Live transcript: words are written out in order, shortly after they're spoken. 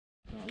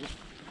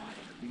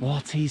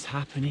What is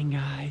happening,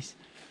 guys?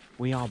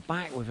 We are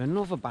back with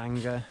another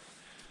banger.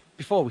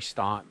 Before we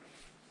start,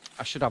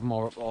 I should have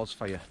more uploads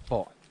for you,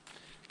 but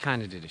I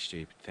kind of did a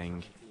stupid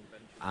thing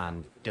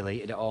and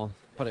deleted it all.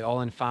 Put it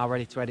all in a file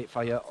ready to edit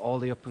for you, all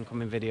the up and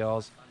coming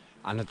videos,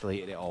 and I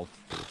deleted it all.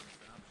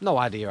 No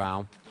idea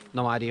how,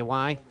 no idea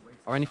why,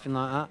 or anything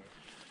like that.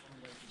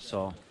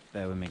 So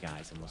bear with me,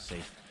 guys, and we'll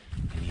see.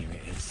 And here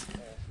it is.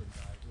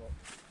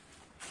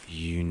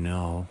 You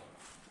know.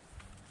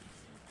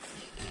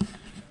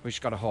 We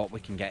just gotta hope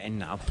we can get in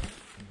now.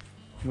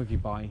 I'm with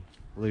your boy,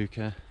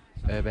 LUKKA,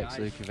 URBEX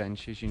LUKKA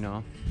Ventures, you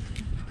know.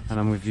 And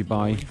I'm with your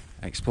boy,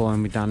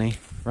 exploring with Danny,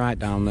 right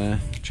down there,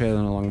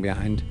 trailing along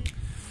behind.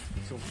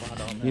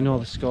 You know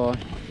the score.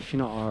 If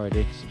you're not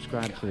already,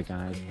 subscribe to the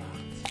guys.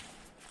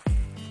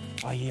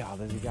 Oh yeah,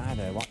 there's a guy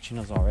there watching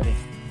us already.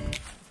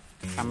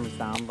 Camera's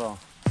down, bro.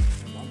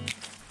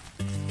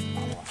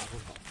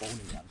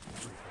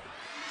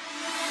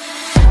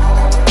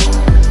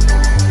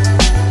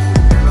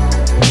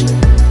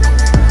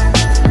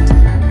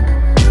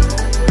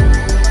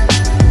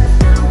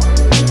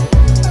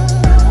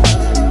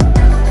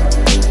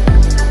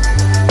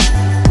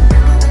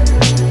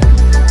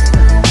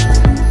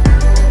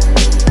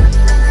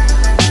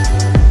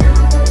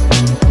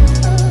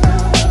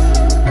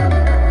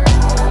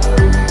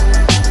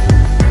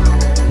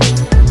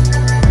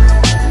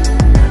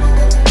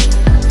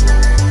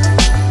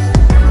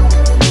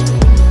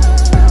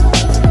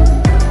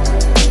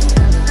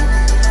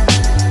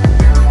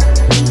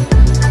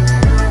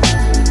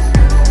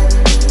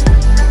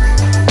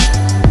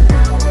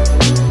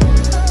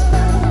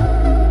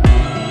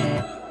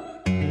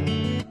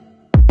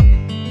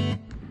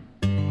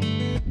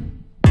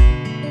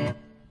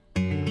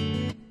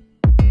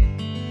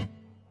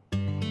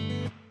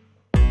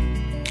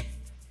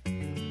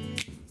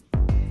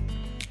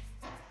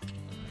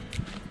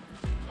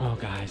 Oh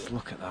guys,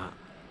 look at that.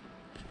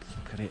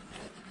 Look at it.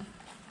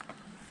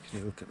 Can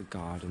you look at the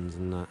gardens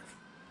and that?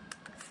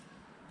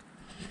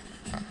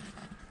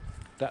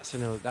 That's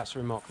a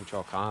remote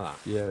control car, that.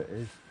 Yeah, it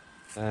is.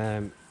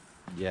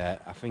 Yeah,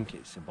 I think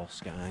it's a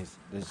bus, guys.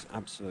 There's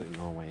absolutely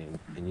no way in,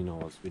 and you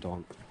know us, we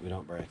don't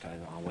break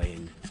our way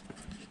in.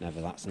 Never.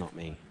 That's not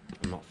me.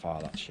 I'm not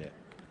for that shit.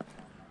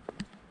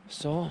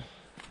 So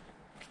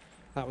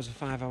that was a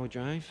 5-hour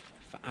drive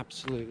for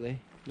absolutely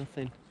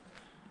nothing.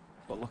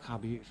 But look how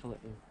beautiful it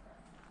is.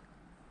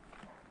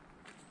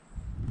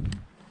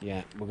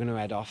 Yeah, we're gonna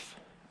head off,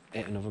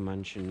 hit another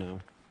mansion now.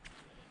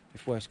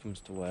 If worst comes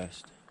to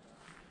worst,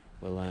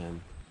 we'll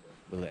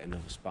hit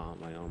another spot on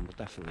my own. We'll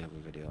definitely have a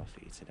video for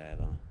you today,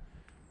 though.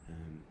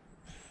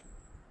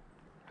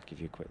 I'll give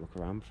you a quick look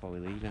around before we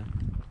leave now.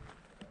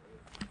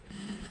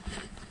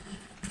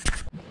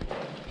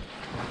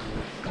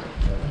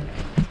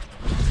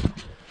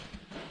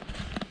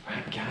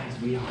 Right, guys,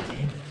 we are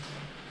in.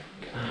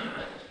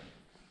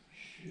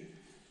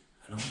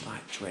 An old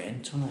like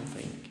train tunnel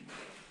thing.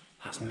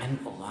 That's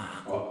mental,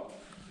 that. What?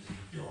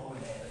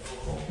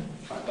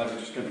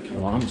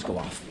 Alarms go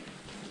off.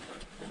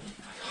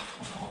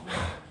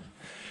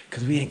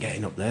 Because we ain't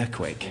getting up there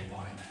quick.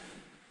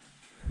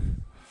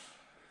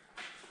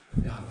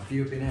 Yeah, have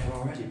you been here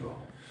already, bro?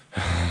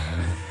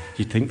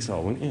 You'd think so,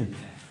 wouldn't you?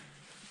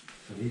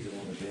 So these are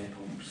all the beer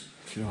pumps.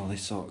 Look at all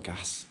this sort of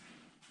gas.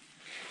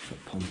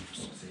 Foot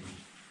pumps.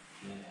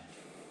 Yeah.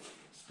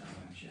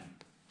 Storage, yeah.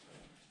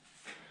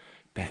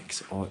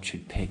 Beck's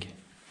Orchard Pig.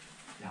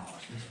 Yeah,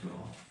 what's this, bro?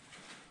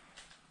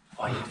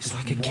 Oh, It's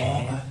like a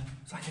cave.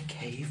 It's like a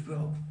cave,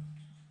 bro.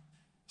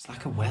 It's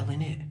like a well,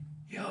 innit?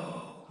 Yo.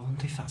 I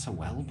wonder if that's a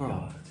well, bro.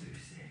 Yo, too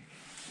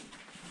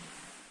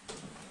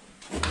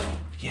sick.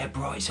 Yeah,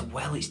 bro, it's a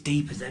well. It's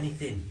deep as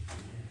anything.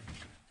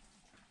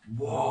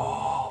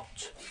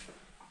 What?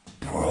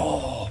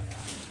 Bro.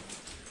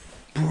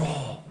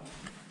 Bro.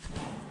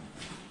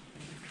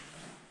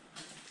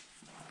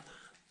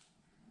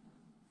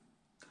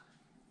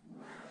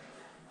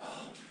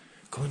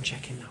 Go and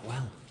check in that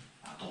well.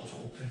 That door's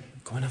open.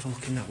 Go and have a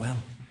look in that well.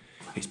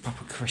 It's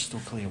proper crystal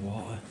clear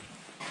water.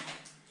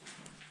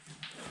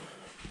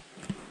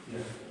 Yeah.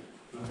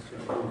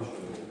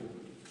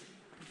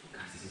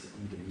 Guys, this is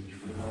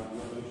unbelievable.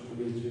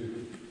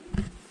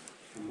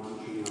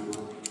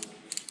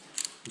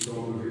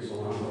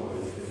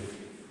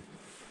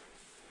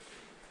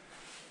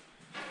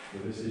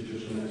 This is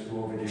just an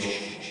explore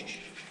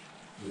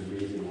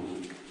video.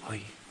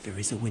 Oi, there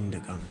is a window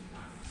gone.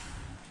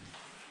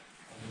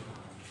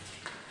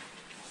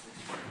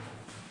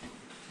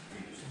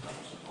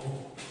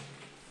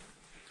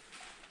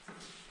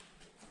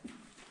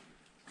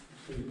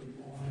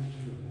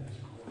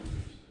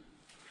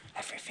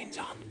 Everything's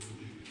on.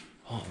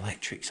 Oh,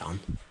 electric's on.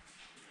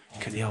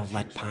 Look at the old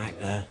lead pipe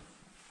there.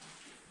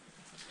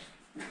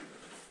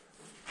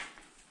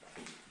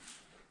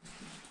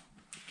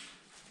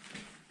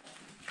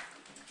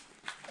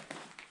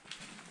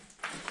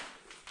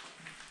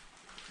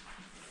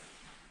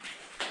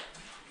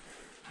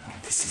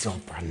 This is all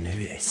brand new,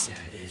 this. Yeah,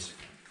 it is.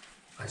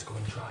 Let's go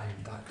and try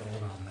that door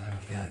around there.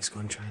 Yeah, let's go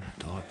and try that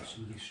door.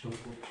 Somebody's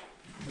stuff up.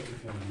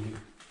 Everything new.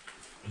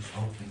 Just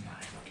hoping,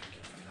 guys, I can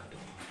get through that door.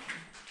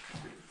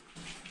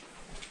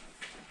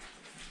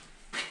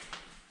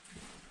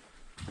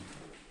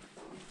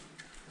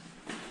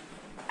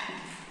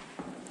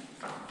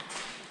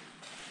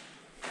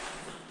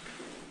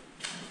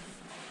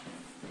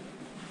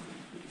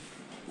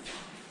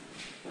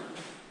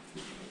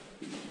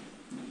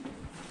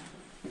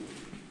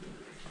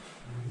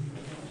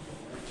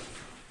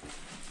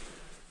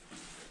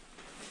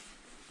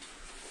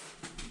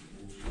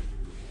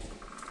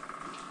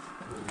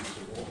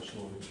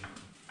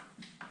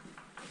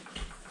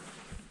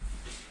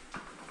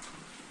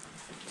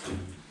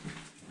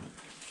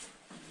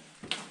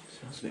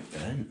 Smells a bit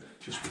burnt.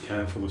 Just be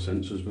careful of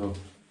sensors as well.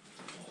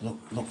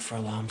 Look for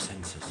alarm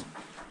sensors.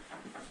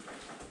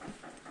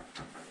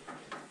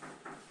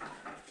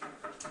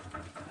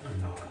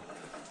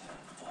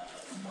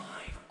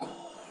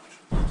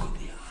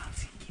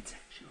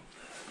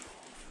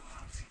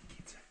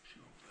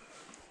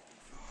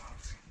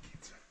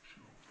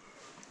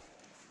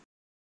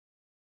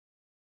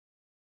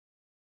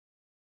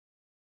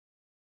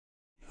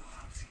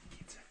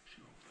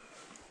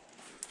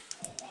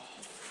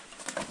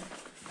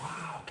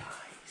 Wow,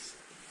 guys.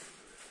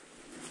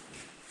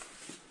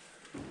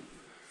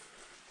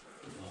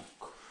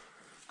 Look.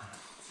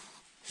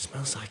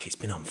 Smells like it's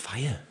been on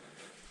fire.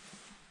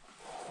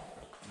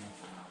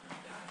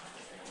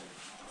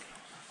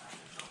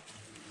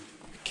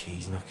 The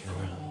keys knocking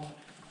around.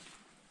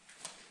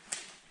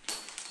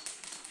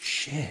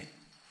 Shit.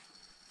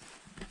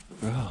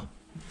 Bro,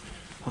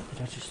 what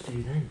did I just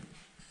do then?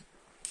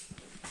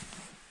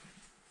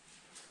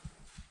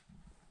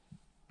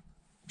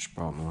 Just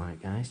brought my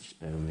light, guys. Just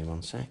bear with me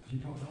 1 sec. You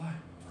got the light on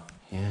that?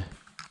 Yeah.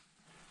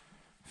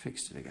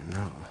 Fixed it again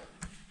now.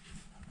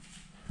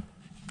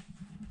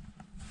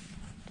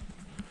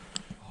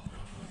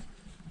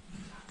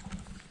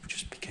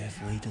 Just be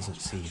careful he doesn't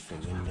see you through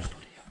the window.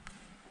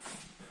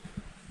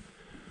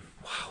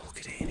 Wow, look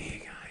at it in here,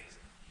 guys.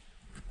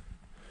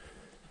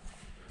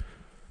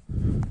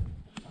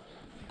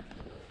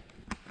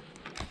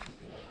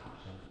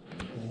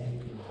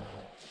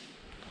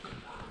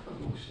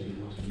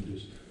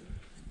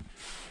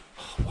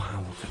 Oh,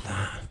 wow, look at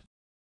that.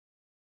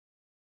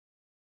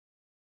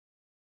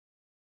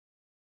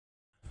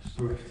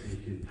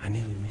 Breathtaking. I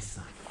nearly missed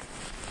that.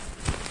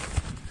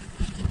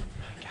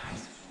 Right,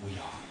 guys, we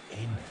are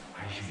in.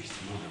 As you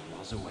see, there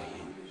was a way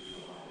in.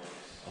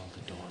 All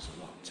the doors are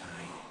locked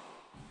tight.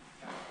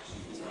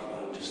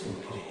 Just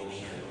look at it in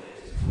here.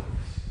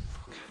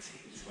 Look at it.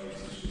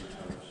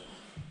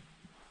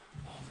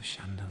 All the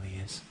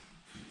chandeliers.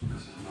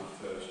 This is my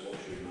first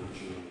luxury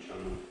mansion on the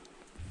channel.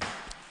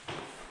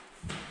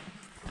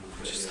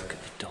 Just look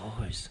at the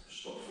doors.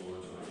 Stop for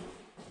words right now.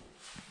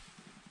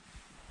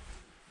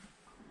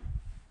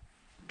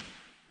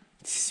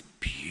 This is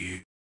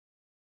beautiful.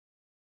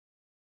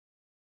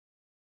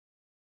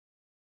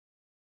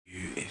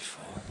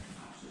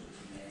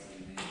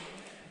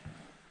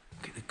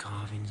 Look at the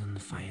carvings on the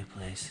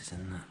fireplaces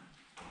and that.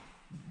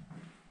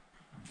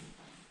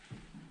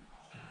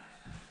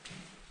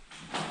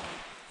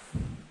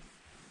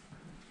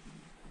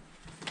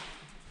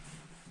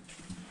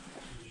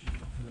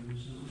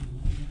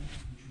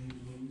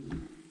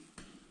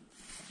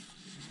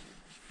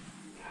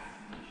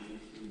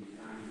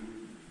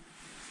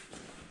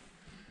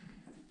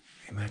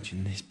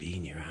 Imagine this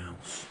being your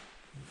house.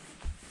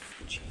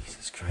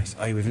 Jesus Christ.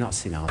 Oh, we've not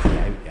seen our way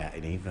out yet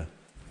in either.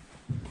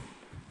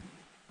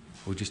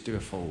 We'll just do a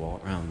full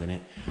walk round,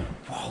 innit?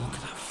 Wow, look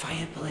at that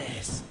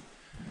fireplace.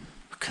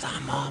 Look at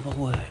that marble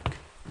work.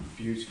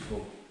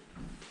 Beautiful.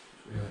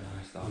 Really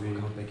nice that. Look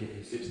how big it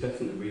is. It's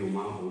definitely real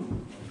marble.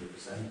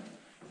 100%.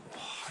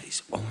 Oh,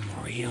 it's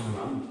unreal.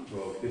 Grand,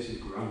 bro. This is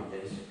grand.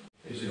 It is.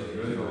 This is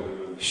really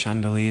grand.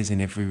 Chandeliers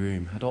in every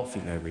room. I don't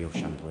think they're real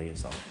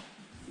chandeliers though.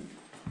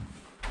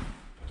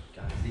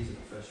 Guys, these are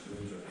the first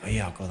rooms right Oh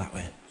yeah, I'll go that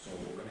way. So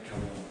we're going to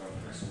carry on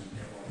progress and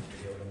get on the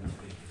video and the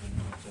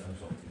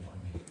terms of, you know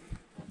what I mean?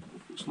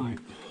 It's like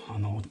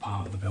an old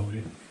part of the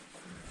building.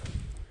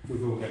 We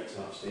will get to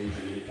that stage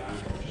in the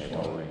guys.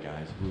 Don't worry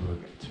guys, we will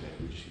get to it.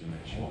 We're just going to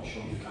make sure. I'll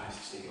show you guys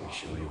the state. I'll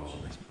show you all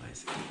this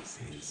place. It's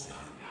insane.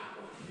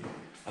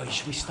 Oh,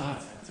 should we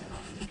start?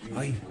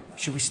 Oh,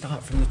 should we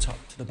start from the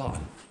top to the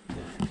bottom?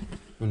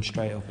 Run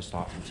straight up and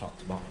start from top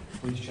to bottom.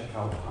 Please check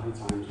out High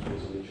Times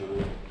Quiz on the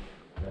channel.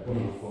 One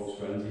of my close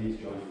friends, he's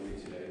joining me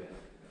today.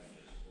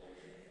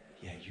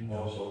 Yeah, you know.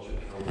 Also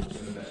check out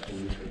the best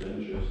in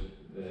adventures.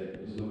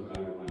 There's another guy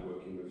we like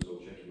working with, so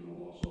check him out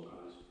also,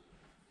 guys.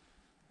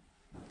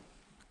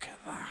 Look at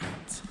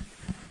that.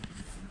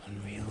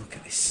 Unreal, look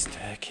at this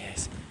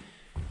staircase.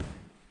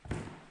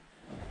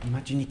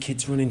 Imagine your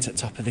kids running to the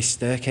top of this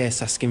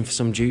staircase asking for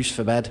some juice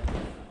for bed.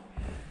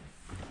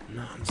 You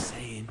know what I'm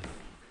saying?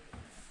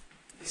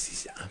 This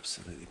is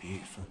absolutely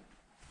beautiful.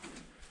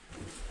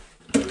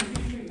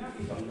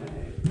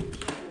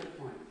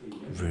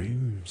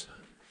 Rooms.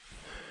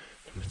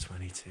 Number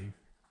 22.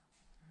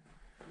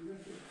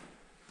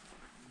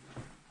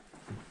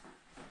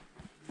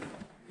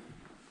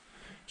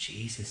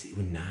 Jesus, it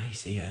was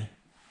nice here.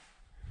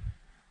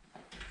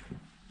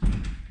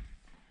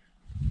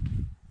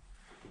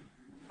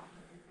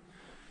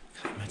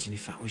 Imagine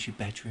if that was your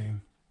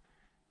bedroom.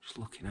 Just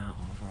looking out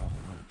over all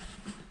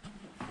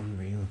that.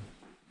 Unreal.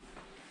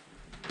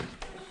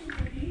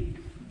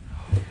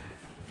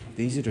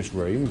 These are just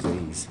rooms,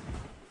 these.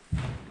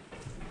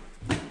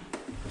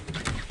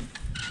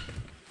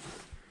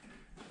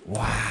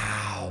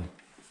 Wow.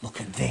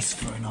 Look at this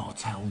for an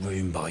hotel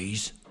room,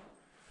 boys.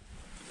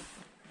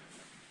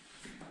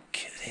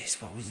 Look at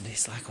this. What was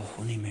this? Like a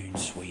honeymoon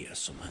suite or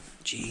something?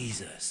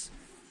 Jesus.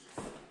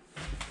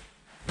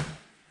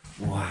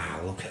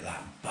 Wow, look at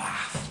that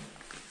bath.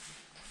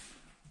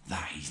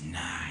 That is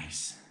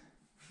nice.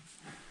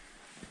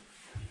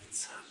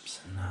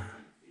 Taps and that.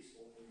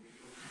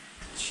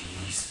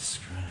 Jesus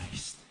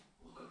Christ.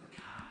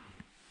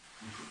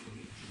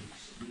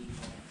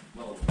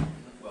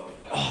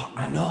 Oh,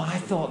 I know, I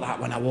thought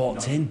that when I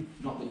walked in.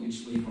 Not that you'd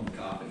sleep on the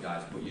carpet,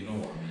 guys, but you know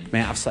what I mean.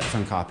 Mate, I've slept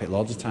on carpet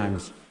loads of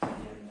times. Another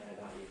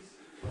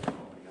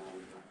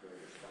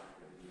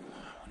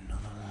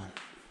one.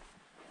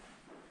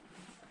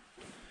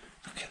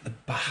 Look at the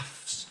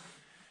baths.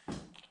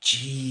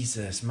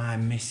 Jesus, my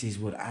missus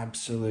would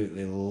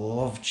absolutely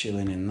love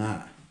chilling in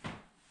that.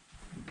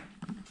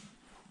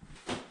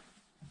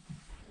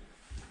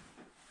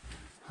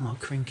 Oh,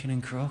 crinking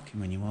and croaking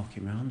when you're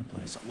walking around the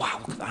place. Wow,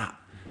 look at that.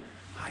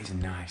 That is a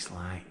nice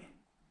light.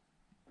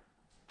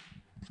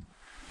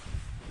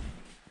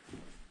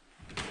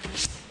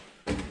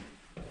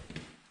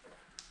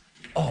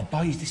 Oh,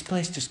 boys, this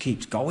place just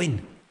keeps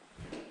going.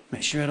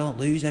 Make sure I don't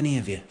lose any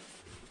of you.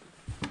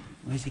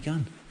 Where's he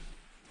gone?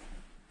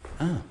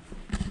 Oh.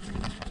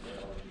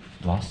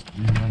 Lost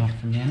and run off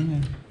from the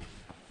hangar.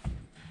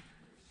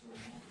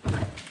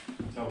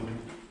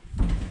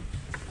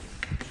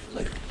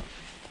 Look.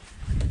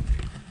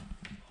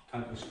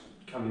 Can't just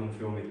carry on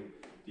filming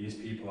these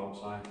people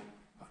outside.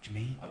 What do you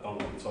mean? I don't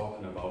know what they're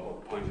talking about, but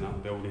they're pointing out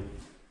the building.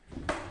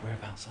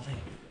 Whereabouts are they?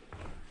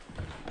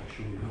 I'll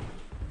show you now.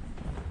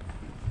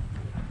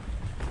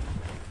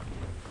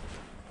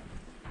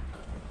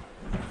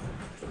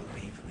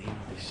 People here on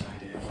this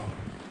side here.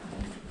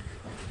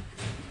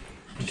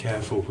 Be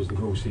careful, because they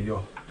will see you.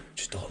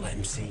 Just don't let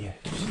him see you.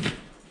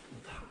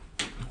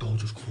 The door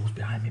just closed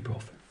behind me,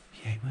 bruv.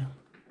 Yeah, it will.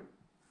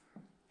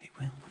 It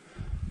will.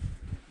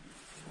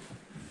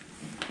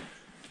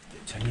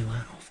 Turn your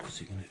light off because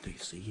they're going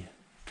to see you.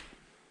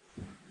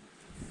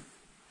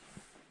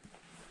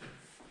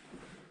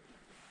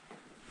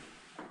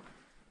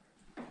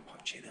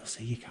 Watch it, they'll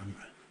see your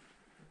camera.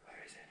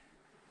 Where is it?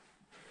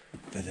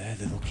 They're there,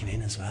 they're looking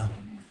in as well.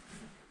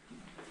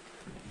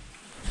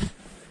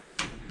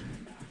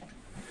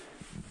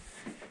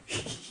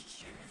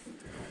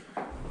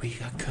 We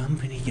got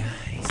company,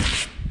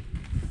 guys.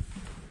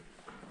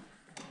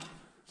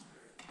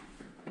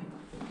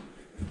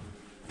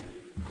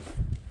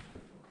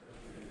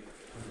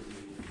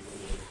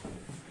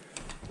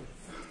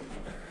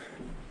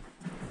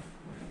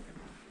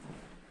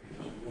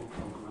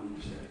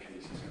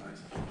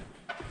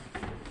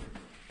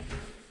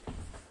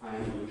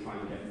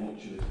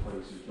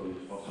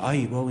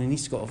 Oh, well, we need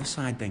to go other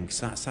side then, because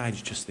that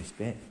side's just this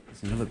bit.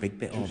 There's another big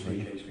bit over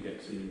here.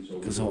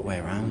 Goes all the way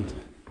around.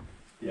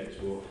 Yeah,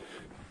 so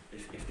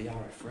If they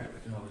are a threat, we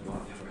can always go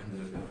out the other end of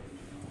the building.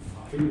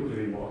 I think we would have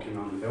been walking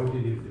around the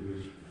building if there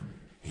was...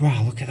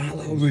 Wow, look at that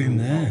little room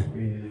there.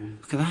 Yeah.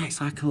 Look at that,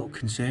 it's like a little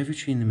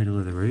conservatory in the middle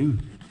of the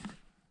room.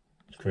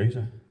 It's crazy.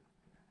 I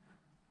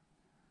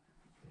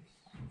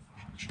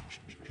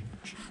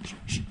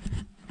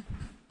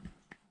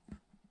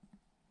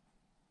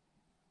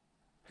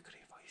could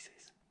hear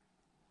voices.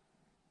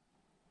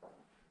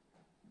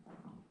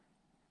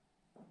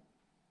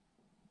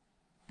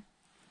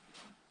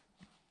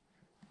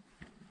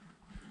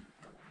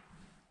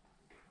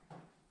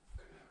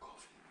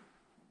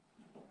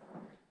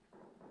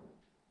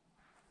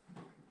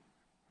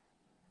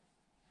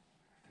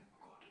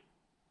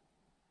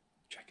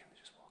 Do you reckon they're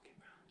just walking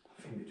around?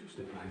 I think they're just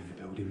behind the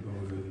building, but I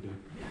really do.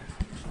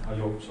 I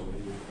hope so,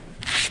 anyway.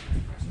 I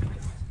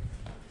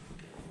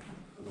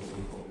don't want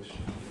to go this way.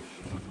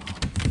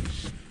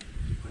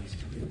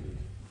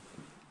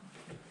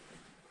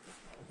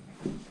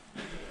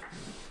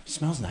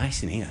 Smells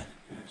nice in here.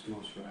 Yeah, it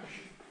smells fresh.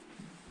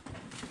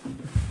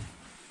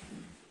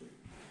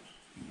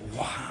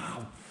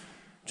 Wow.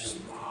 Just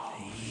look at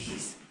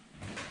these.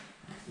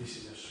 This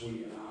is a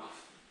suite and a half.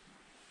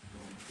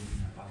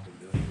 Abandoned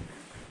building.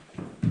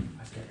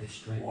 Let's get this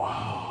straight.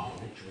 Wow.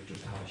 Literally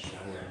just have a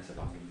shower and it's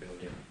abandoned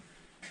building.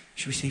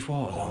 Should we see if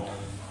water's on? Oh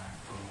my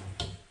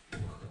god.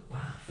 Look at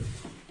that.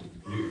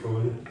 Beautiful,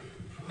 isn't it?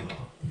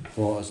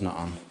 Water's not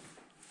on.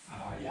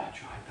 Oh yeah, I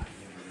tried that.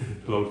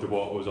 Below if the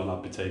water was on,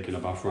 I'd be taking a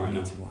bath right We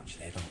now. need to watch,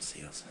 they don't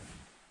see us.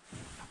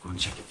 I'll go and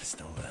check if they're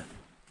still there.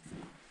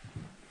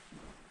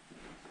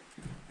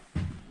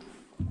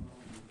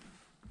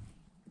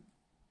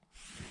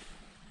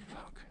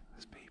 Look,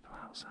 there's people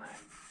outside.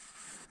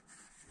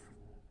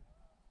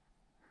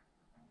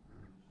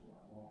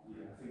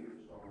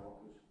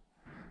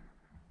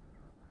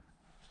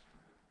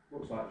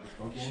 Looks like just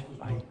dog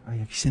walkers. Have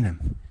you seen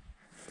him?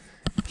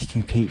 You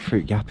can peek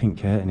through gap in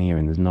curtain here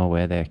and there's no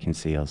way they can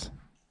see us.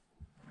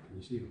 Can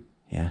you see them?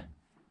 Yeah.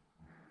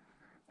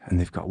 And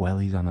they've got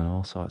wellies on and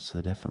all sorts, so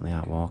they're definitely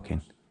out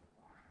walking.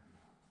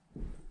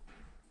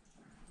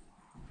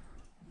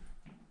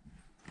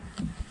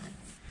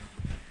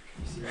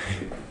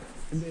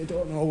 They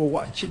don't know we're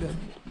watching them.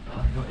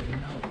 Oh, they don't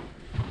even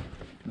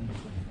know.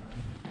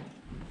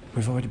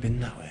 We've already been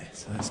that way,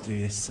 so let's do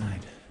this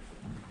side.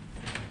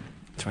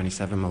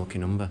 27, my lucky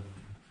number.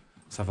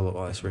 Let's have a look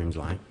what this room's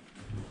like.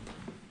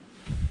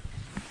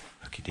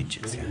 Lucky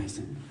digits,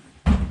 guys.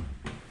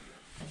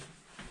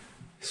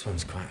 This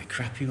one's quite a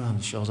crappy one.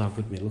 Shows how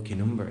good my lucky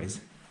number is.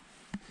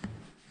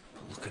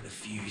 But look at the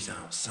views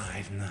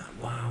outside and that.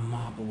 Wow,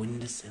 marble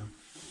windowsill.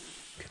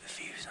 Look at the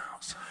views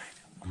outside.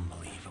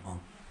 Unbelievable.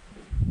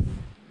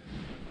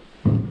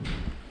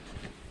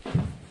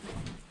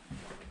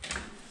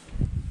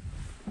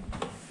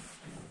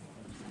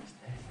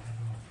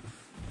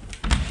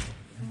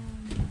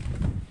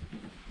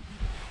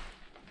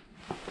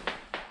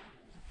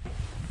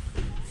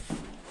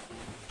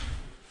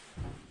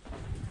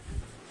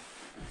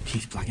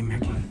 Keeps blagging me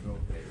again.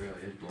 It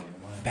really is blowing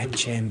away. Bed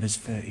chambers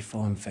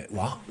 34 and 50.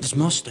 What? There's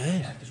more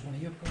stairs. Yeah, there's one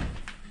here, bro.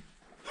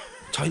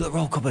 Toilet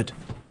roll cupboard.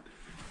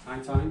 High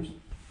times.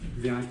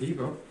 VIP,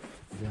 bro.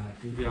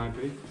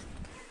 VIP.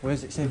 Where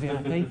does it say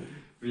VIP?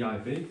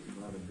 VIP.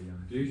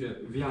 Usually,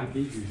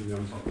 VIP's usually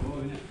on top floor,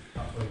 isn't it?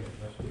 That's where you get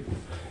the best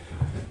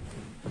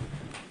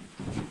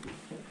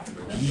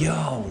view.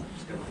 Yo!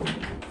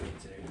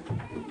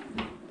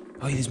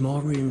 Oh, there's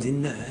more rooms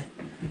in there.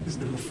 There's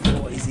number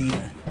 40's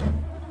here.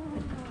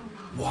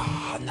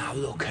 Wow, now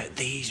look at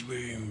these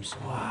rooms.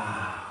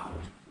 Wow.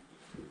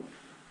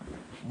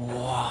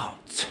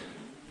 What?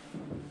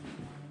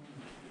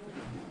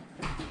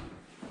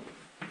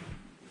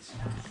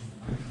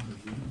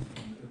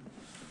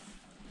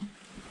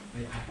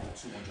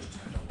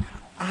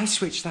 I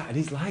switched that and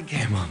his light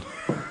came on.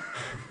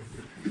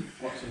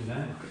 What's in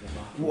there?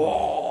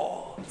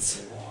 What?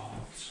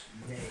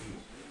 Mate,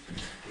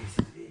 this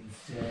is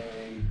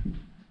insane.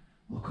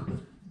 Look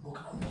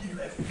how new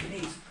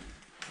everything is.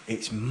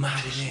 It's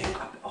mad, isn't it?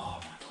 Oh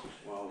my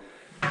god.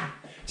 Wow.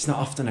 It's not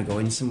often I go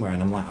in somewhere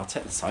and I'm like, I'll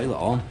take the toilet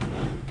on.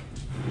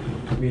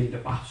 I mean, the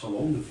baths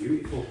alone are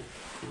beautiful.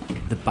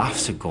 The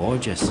baths are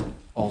gorgeous.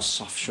 All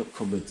soft shut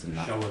cupboards and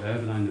that. Shower there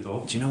behind the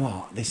door. Do you know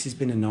what? This has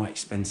been a no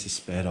expensive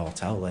spared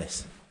hotel,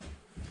 this.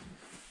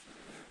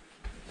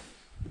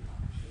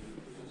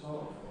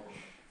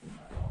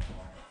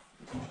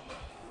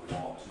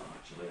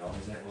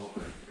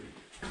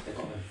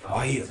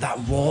 Oh, that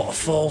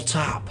waterfall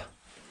tap.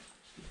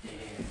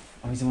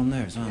 Oh, is there one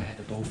there as well? Yeah,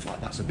 they're both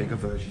like, that's a bigger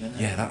version, isn't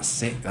it? Yeah, that's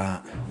sick,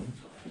 that.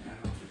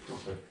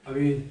 I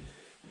mean,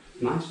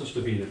 nice just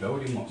to be in a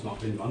building what's not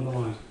been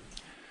vandalised.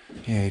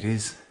 Yeah, it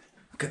is.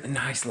 Look at the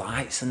nice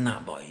lights and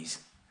that, boys.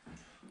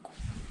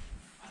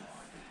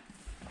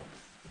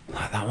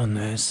 Like that one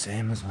there's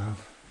same as well.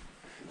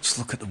 Just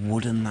look at the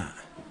wood and that.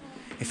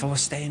 If I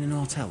was staying in a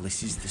hotel,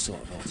 this is the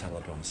sort of hotel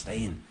I'd want to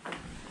stay in.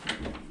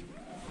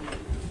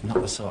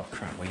 Not the sort of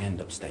crap we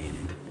end up staying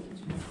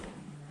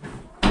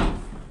in.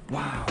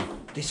 Wow,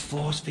 this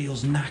floor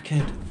feels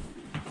knackered.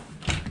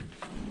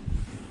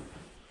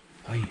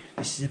 Oi,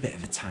 this is a bit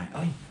of a tight. Oi,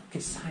 look at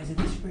the size of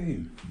this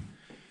room.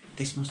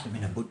 This must have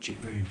been a budget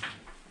room.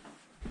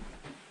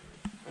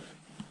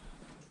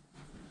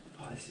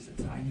 Oh, this is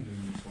a tiny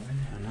room as well, isn't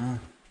it? I know.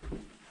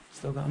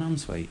 Still got an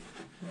ensuite.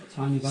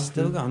 Tiny bathroom.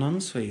 Still got an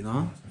ensuite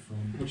though.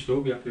 Would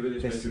still be happy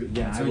with this, This, bedroom.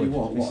 yeah, I'll I tell you would.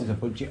 what, This is a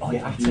budget. Oh, What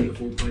yeah, a attic.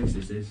 beautiful place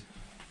this is.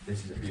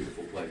 This is a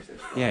beautiful place.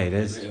 This. Yeah, it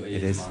is. really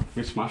It is. man.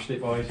 We smashed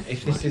it, boys.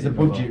 If this is a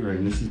budget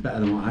room, this is better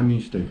than what I'm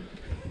used to.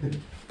 It's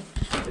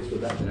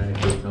good better than any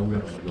hotel we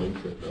have on a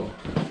road trip, though.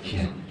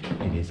 Yeah,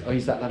 it is. Oh,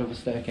 is that other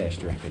staircase,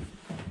 do you reckon?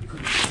 We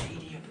couldn't stay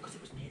here because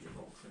it was near the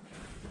road trip.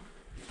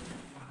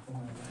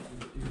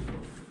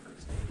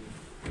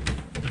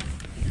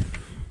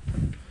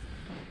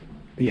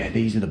 Yeah,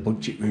 these are the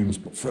budget rooms,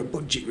 but for a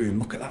budget room,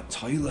 look at that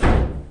toilet.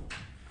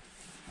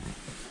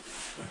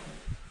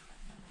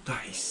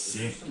 That is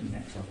sick.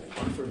 Next level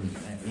bathroom,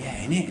 isn't it?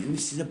 Yeah, innit? And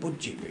this is a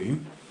budget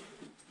room.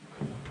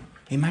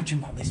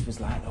 Imagine what this was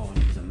like though when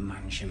it was a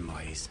mansion,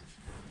 boys.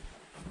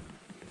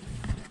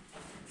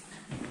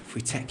 If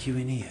we take you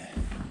in here,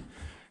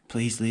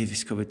 please leave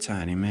this cupboard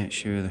tiny, make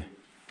sure that...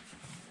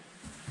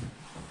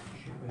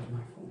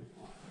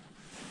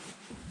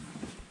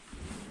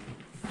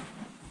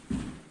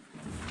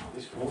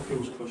 This floor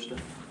feels crusty.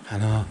 I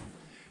know.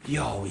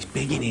 Yo, it's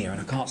big in here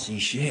and I can't see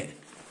shit.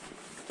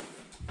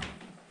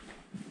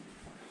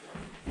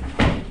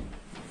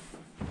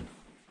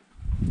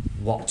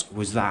 What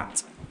was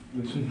that?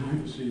 Listen,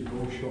 I see you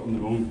go shot on the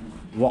room.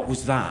 What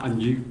was that?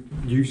 And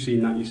you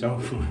seen that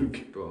yourself,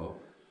 Luke. Bro,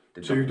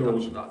 the Two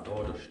doors. That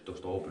door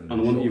just opened.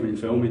 And I wasn't even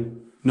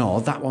filming. No,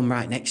 that one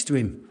right next to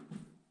him.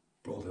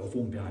 Bro, the other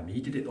one behind me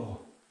did it though.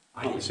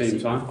 I At the didn't same see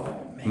it. time?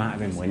 Oh, mate. Might have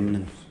been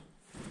winning.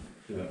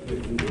 Yeah,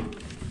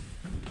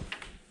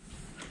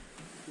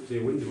 is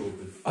there a window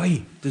open?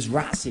 Oi, there's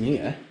rats in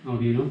here. How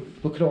do you know?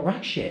 Look at all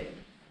rat shit.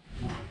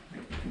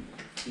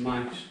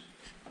 Mice.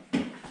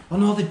 Oh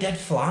no, the dead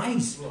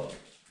flies. What?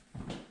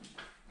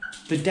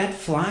 The dead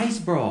flies,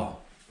 bro.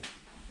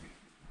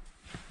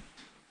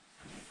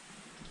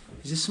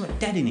 there something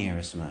dead in here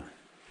or something?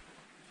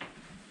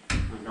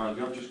 And guys,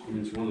 we have just come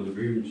into one of the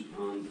rooms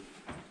and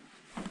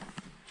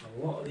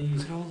a lot of these,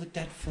 Look at all the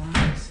dead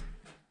flies.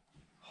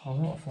 a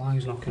lot of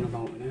flies knocking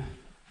about in here.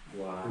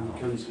 Wow. And you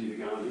can see the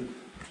garden.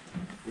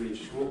 We can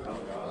just walk out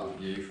the garden. That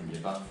view from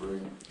your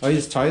bathroom. Oh,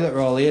 there's a toilet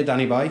roll here,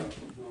 Danny boy.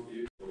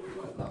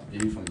 That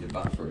view from your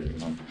bathroom,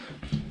 man.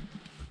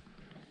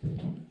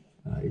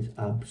 That is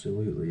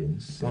absolutely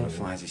insane. One of the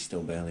flies is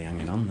still barely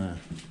hanging on there.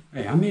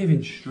 Hey, I'm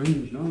hearing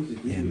strange noises.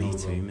 Yeah, me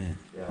too, mate.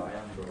 Yeah, I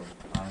am, bro.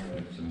 I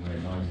heard some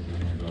weird noises in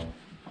here, bro.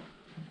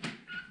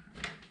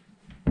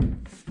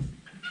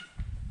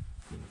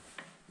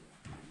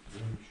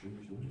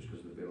 Just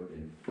because the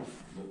building looks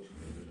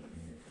weird, doesn't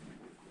mean it.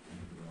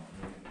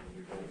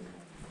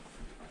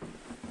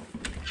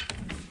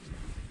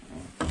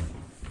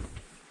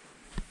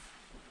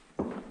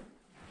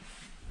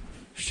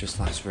 It's just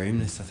last room,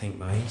 this, I think,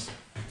 boys.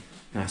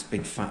 Nice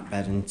big fat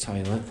bed and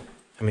toilet.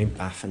 I mean,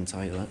 bath and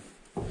toilet.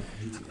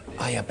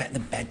 Oh, yeah, I bet the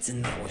beds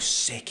in that were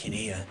sick in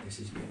here. This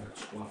is getting like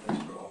squatters,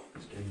 bro.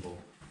 This gimbal.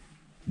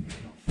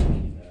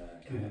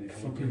 Yeah,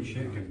 fucking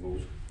shit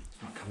gimbals.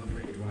 It's not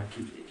calibrated right,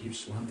 it keeps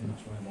slanting,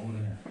 that's why I'm on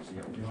it. So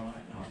it'll be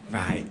alright now.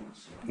 Right,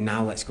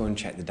 now let's go and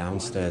check the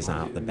downstairs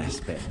out, the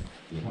best bit.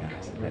 You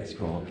guys, let's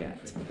go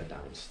get to the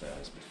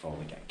downstairs before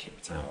we get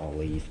kicked out or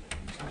leave.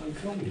 Is that what you're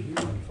filming? You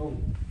on your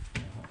phone?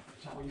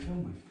 Is that what you're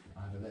filming?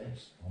 Either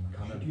this or the You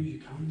camera. should use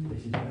your camera.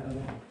 This is better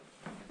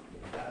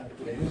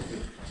than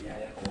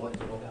yeah, quality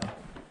will go down.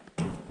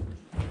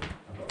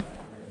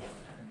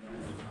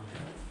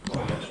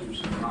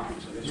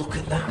 Look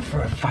at that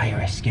for a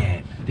fire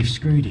escape. They've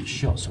screwed it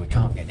shut so we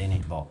can't get in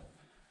it, but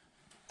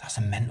that's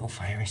a mental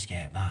fire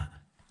escape, that.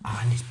 Oh,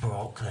 and it's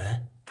broke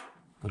there.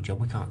 Good job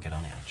we can't get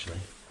on it, actually.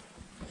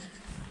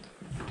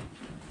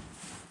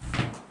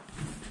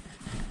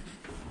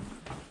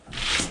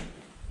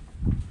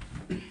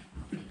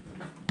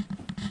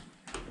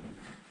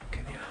 Look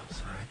at the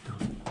outside,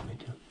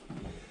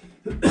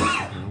 though. The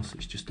house,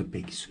 it's just a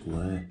big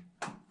square.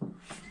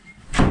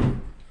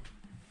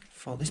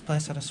 Thought this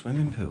place had a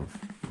swimming pool.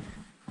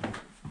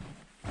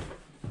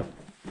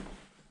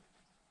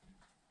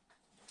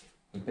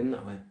 We've been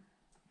that way.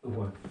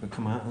 What? We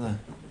come out of there.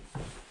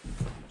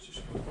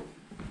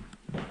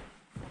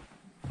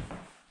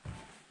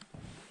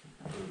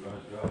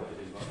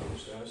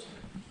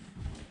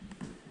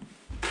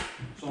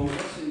 So I'm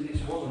guessing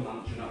this was a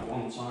mansion at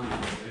one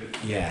time.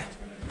 Yeah.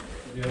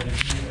 The only way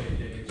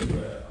it is an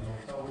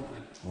hotel, wasn't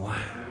it? Wow.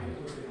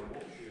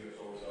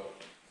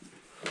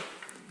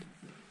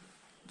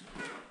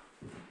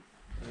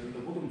 The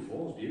wooden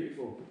floor's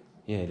beautiful.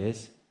 Yeah, it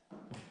is.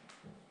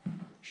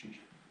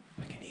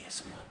 I can hear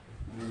someone.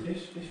 I mean,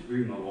 this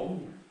room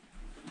alone,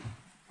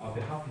 I'll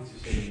be happy to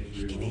stay in this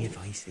You room. can hear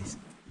voices.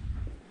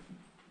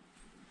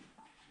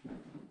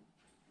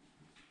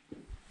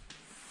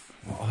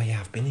 Oh yeah,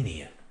 I've been in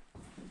here.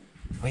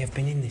 Oh yeah, I've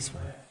been in this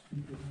one.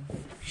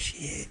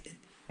 Shit.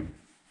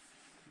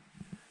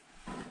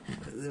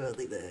 They're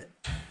only there.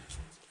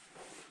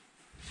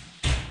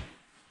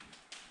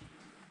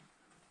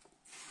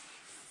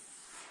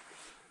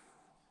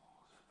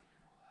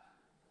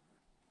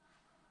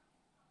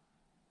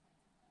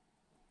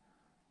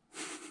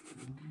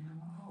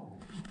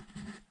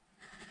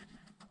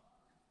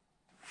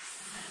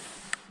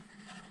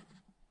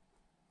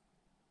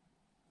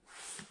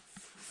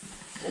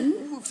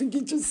 Oh, I think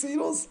he just seen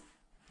us.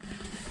 I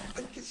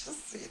think he's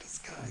just seen us,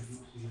 guys.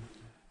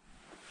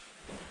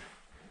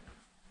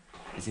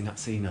 Has he not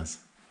seen us?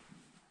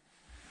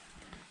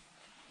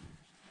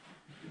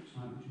 Looks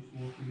like we're just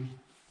walking.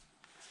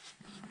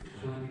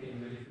 Looks like we're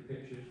getting ready for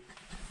pictures.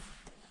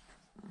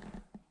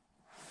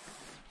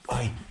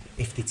 Oi,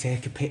 if they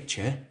take a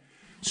picture,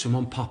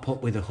 someone pop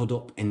up with a hood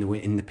up in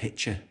the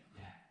picture.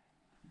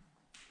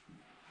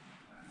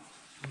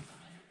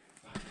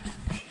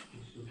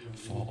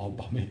 Photo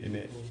bombing in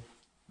it.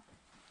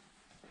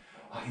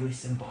 Oh,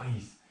 listen,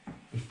 boys.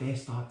 If they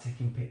start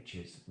taking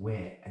pictures,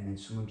 wait, and then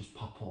someone just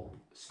pop up,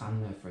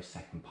 stand there for a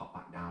second, pop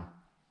back down.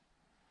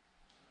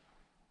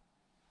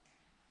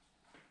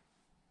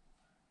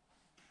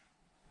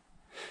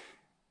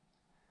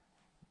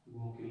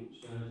 Walking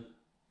upstairs.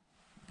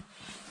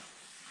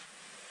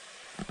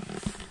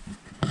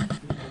 A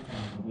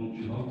bunch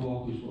of dog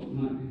walkers, what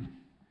might be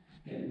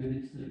getting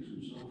ready to take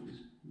some selfies.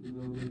 We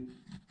will do.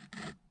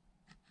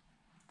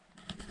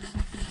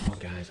 Oh,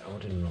 guys, I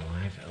would have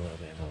alive a little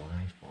bit of a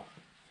live, but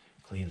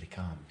clearly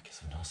can't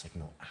because of no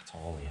signal at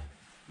all here.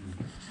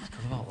 It's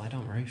got a lot of lead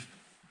on roof.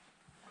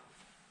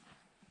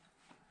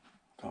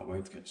 Can't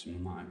wait to get some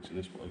mics in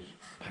this place.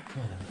 Back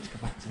on then, let's go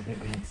back to the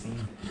bit we had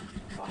seen.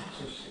 Oh,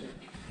 so sick.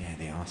 Yeah,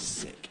 they are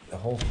sick. The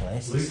whole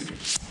place is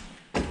sick.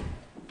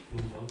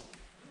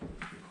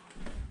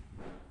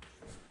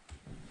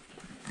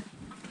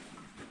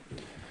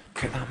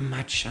 Look at that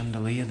mad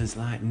chandelier, there's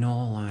like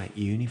no like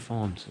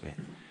uniform to it.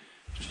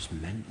 It's just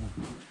mental.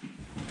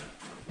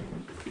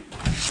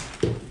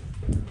 Just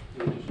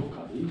look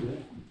at these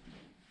there.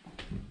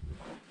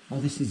 Oh,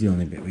 this is the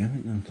only bit we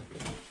haven't done.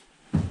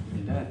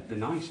 They're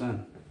nice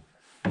then.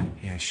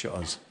 Yeah,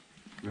 shutters.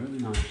 Really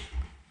nice.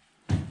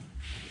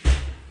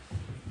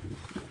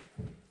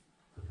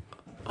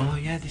 Oh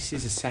yeah, this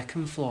is a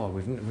second floor.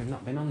 We've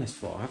not been on this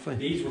floor, have we?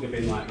 These would have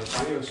been like the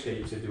fire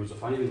escapes if there was a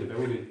fire in the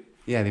building.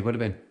 Yeah, they would have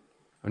been.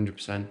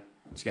 100%.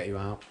 To get you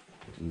out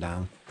and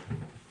down.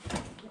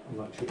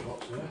 Electric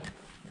box there.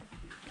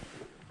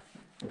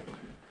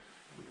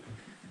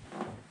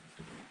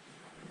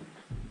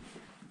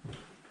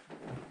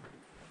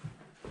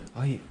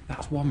 Oh, yeah,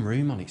 that's one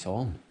room on its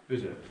own.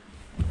 Is it?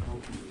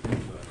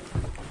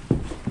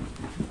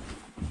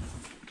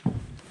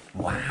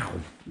 Wow.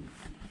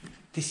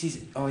 This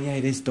is... Oh yeah,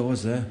 there's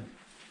doors there.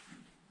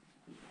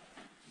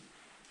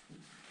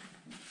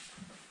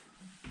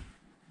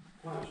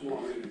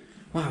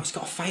 Wow, it's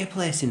got a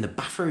fireplace in the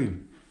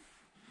bathroom.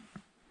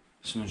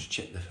 Someone's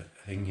chipped the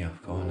thing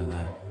off corner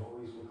there.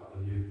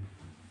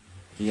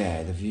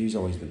 Yeah, the view's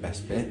always the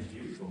best bit.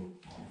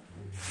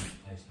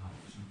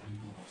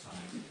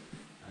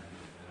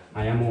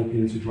 I am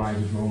hoping to drive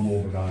a drone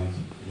over, guys.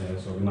 Yeah,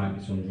 so there might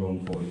be some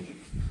drone footage,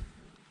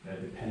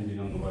 depending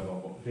on the weather.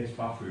 But this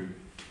bathroom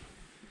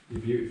is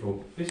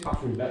beautiful. This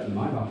bathroom is better than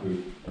my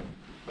bathroom.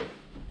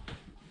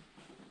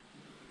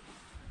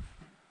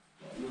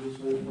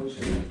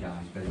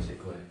 Guys,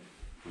 basically,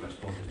 I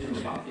suppose it's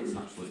an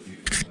absolutely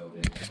beautiful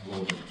building.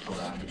 Loads of good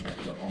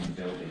architecture on the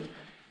building.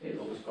 It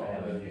looks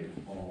got a view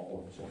on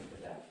top of the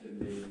deck.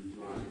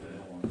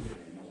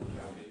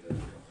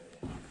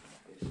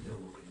 It's still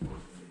looking in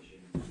good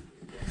condition.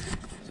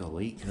 There's a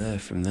leak there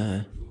from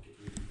there.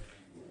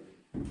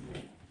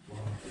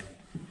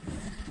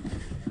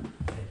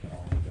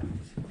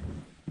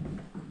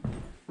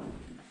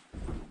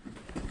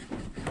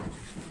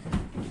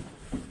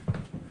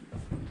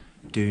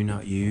 Do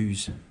not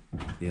use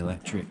the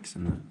electrics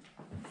and that.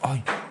 Oh,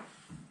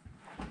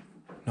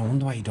 no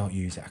wonder why you don't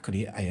use it.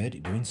 I heard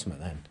it doing something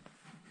then.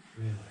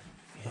 Really?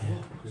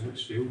 Yeah. Because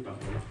it's sealed that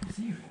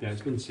way. Yeah,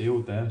 it's been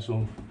sealed there,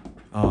 so.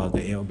 Oh,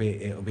 it'll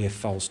be a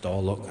false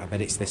door. Look, I bet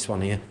it's this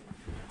one here.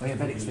 Oh, yeah, I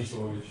bet it's this.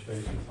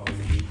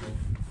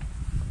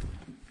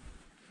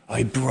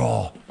 Oh,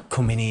 bro,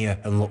 come in here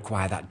and look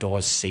why that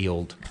door's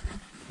sealed.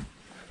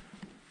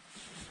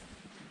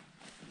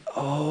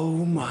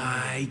 Oh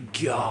my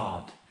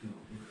God.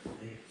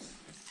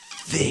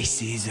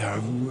 This is a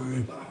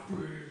room.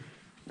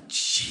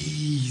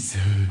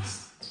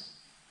 Jesus.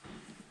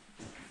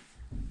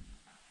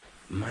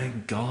 My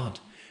God.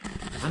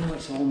 I know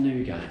it's all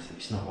new, guys.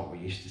 It's not what we're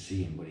used to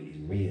seeing, but it is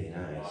really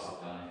nice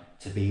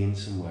to be in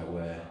somewhere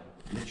where,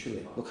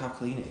 literally, look how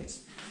clean it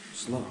is.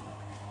 Just look.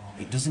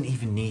 It doesn't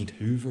even need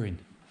hoovering.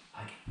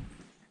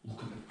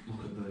 Look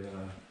at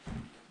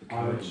the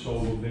I would so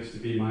love this to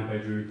be my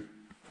bedroom.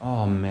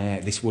 Oh,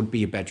 mate, this would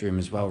be a bedroom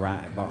as well,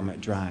 right at bottom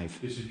at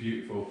drive. This is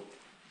beautiful.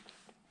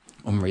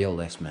 Unreal,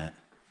 this, mate.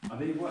 Are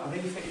they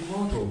fitting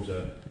wardrobes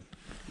there?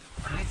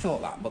 I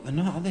thought that, but they're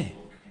not, are they?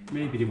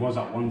 Maybe there was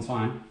at one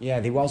time.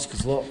 Yeah, they was,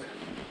 because look.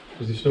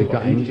 Because they've still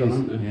got hinges on,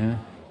 haven't they? Yeah.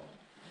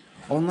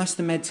 Oh, unless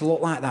they're made to look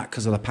like that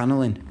because of the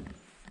panelling.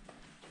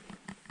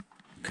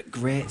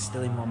 Great,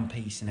 still in one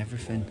piece and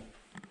everything.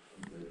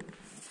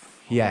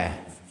 Yeah.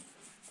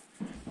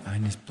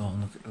 Behind this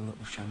blown, look at the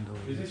little chandelier.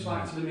 Is this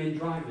like to the main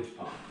drive, this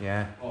part?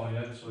 Yeah. Oh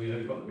yeah, so yeah,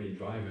 you've got the main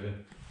drive here.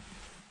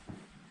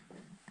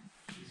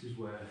 This is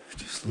where...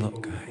 Just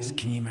look, guys,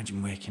 can you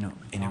imagine waking up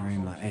in a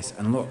room like this?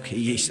 And look,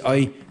 this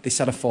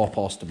had a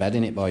 4-poster bed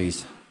in it,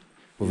 boys.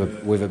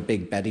 With a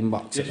big bedding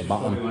box at the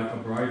bottom. Like a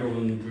bridal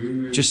and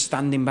room. Just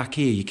standing back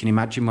here, you can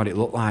imagine what it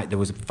looked like. There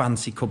was a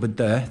fancy cupboard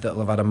there that'll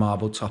have had a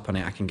marble top on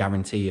it, I can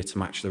guarantee you, to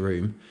match the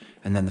room.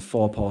 And then the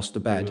 4-poster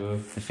bed, the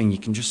thing, you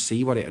can just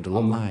see what it would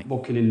look like.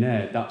 Looking in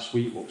there, that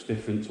suite looks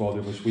different to all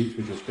the other suites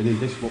we've just been in.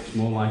 This looks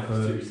more like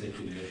a...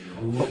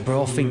 But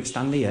bro,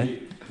 stand here.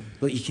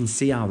 Look, you can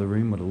see how the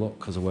room would have looked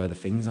because of where the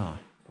things are.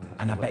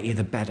 And I bet you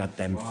the bed had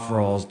them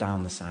froze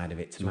down the side of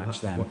it to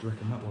match them. What do you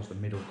reckon that was, the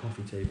middle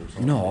coffee table?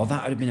 No,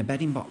 that would have been a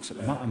bedding box at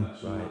the bottom.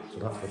 Right, so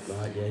that's the...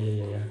 Right,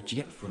 yeah. Do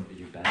you get the front of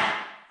your bed?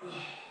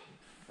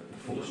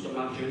 Just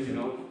imagine, you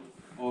know,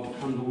 all the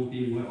candles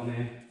being lit on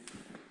here.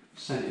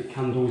 Scented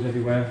candles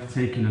everywhere,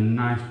 taking a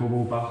nice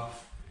bubble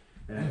bath.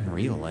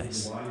 Unreal,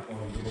 this.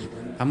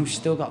 And we've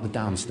still got the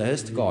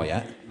downstairs to go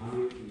yet.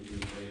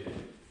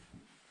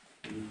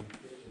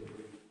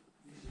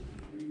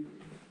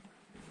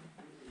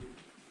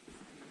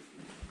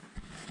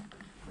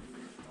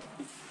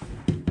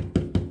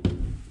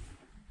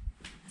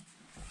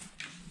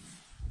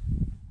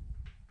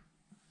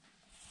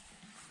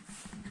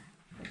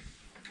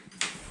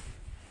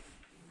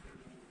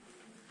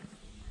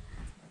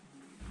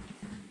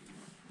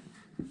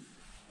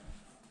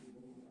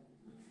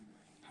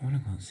 I want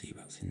to go and see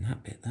what's in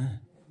that bit there.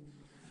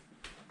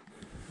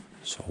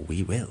 So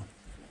we will.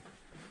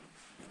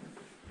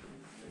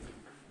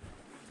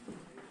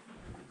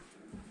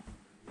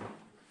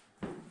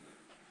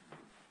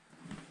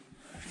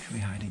 Should we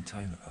hide in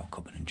toilet or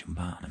cupboard and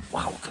jump out? And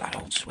wow, look at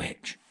that old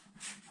switch.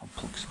 Old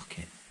plug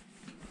socket.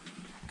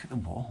 Look at the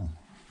wall.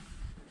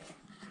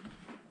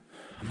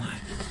 I'm like,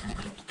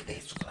 look at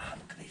this, look at that,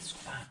 look at this,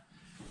 look at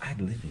that.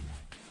 I'd live in.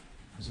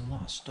 There's a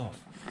lot of stuff.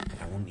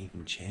 I won't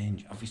even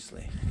change.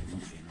 Obviously, it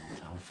won't be an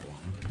hotel for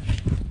long.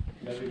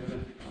 Very, very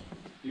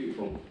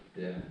beautiful.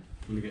 Yeah.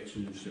 I'm going to get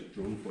some sick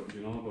drone footage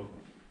in all,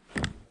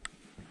 but...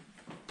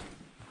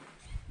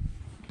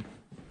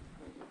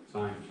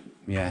 Times.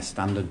 Yeah,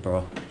 standard,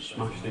 bro.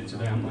 Smashed it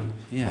today, haven't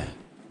we? Yeah.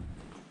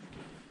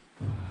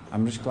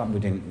 I'm just glad we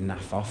didn't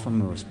naff off when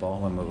we were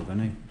when we were going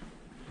to.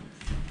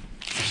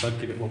 I said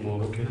give it one more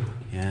look in.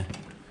 Yeah.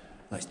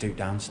 Let's do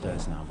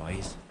downstairs now,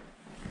 boys.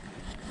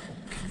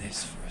 Look at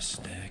this for a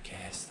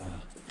staircase, though.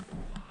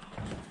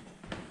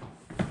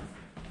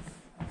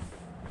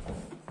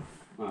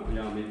 Right, we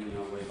are making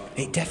our way back.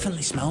 It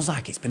definitely smells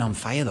like it's been on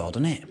fire, though,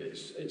 doesn't it?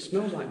 It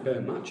smells like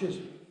burnt matches.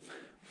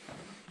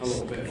 A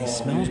little bit. It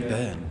smells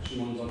burnt.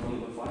 Someone's like one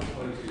of the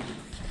fireplaces.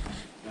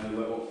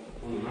 Lit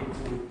up on the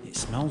mountain. It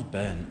smells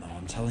burnt, though,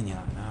 I'm telling you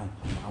that now.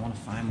 I want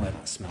to find where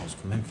that smell's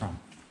coming from.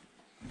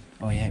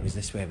 Oh yeah, it was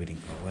this way we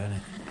didn't go, weren't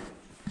it?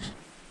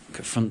 Look at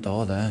the front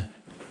door there.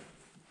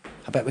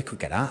 I bet we could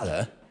get out of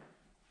there.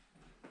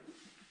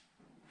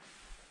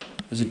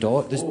 There's a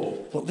door,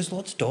 look, there's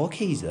lots of door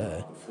keys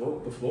there.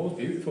 The floor's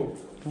beautiful.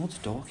 Lots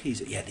of door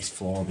keys. Yeah, this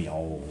floor will be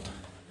old.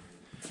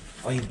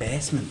 Oh, your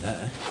basement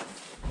there.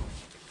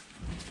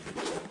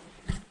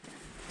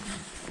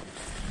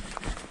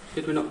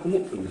 Did we not come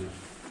up from there?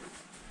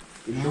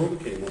 We sure we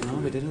came up? No,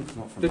 we didn't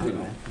come up from Did that we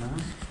not? way. No.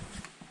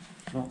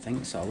 I don't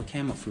think so. We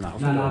came up from that.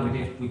 No, we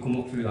did. We come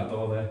up through that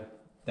door there.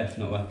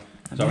 Definitely.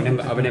 So I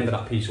remember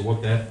that piece of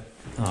wood there.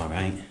 All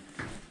right.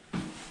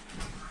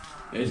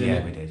 Is Yeah,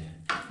 it? we did.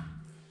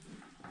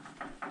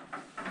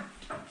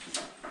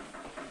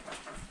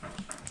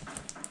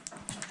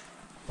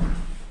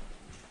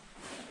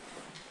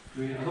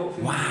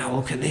 Wow,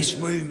 look at this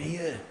room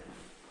here.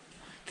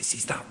 This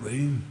is that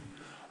room.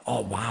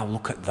 Oh, wow,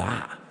 look at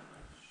that.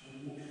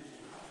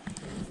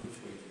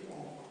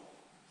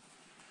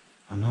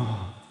 I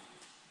know.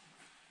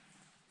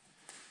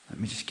 Let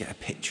me just get a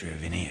picture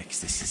of in here,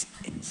 because this is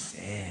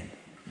insane.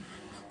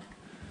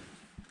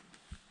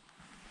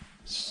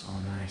 It's so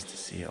nice to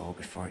see it all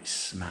before it's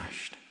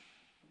smashed.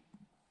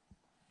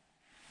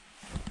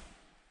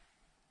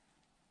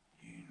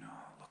 You know,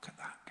 look at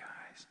that,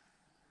 guys.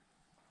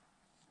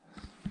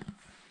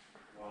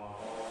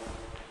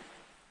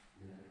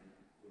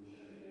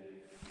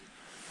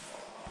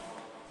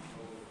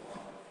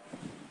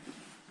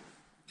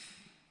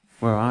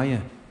 Where are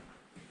you?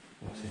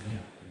 What's in here?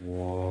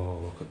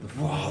 Whoa, look at the...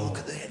 Wow, look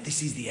at that.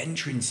 This is the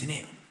entrance, isn't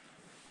it?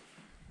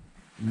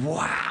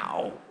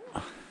 Wow.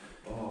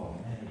 Oh,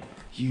 man.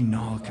 You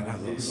know, look at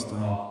that little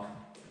stone.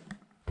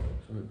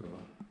 Sorry, bro.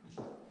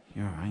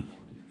 You're alright.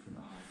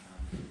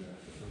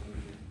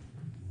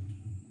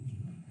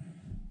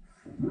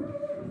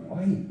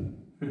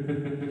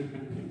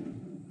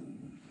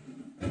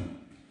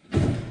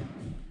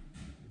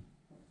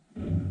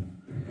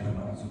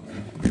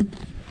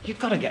 You've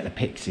got to get the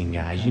pics in,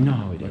 guys. You know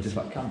how it is. Just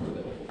that camera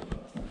there.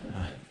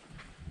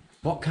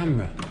 What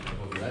camera?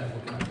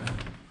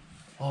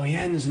 Oh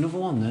yeah, and there's another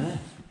one there.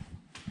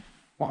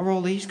 What are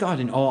all these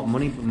guarding? Oh,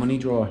 money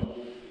drawer.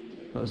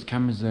 There's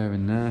cameras there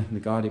and there.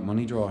 The guarding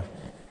money drawer.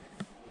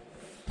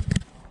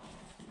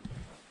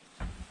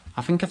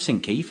 I think I've seen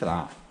key for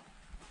that.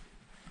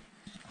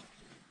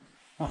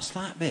 What's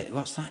that bit?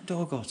 What's that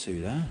door go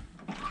to there?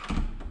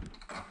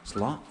 It's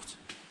locked.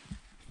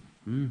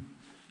 I'm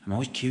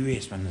always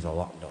curious when there's a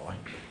locked door.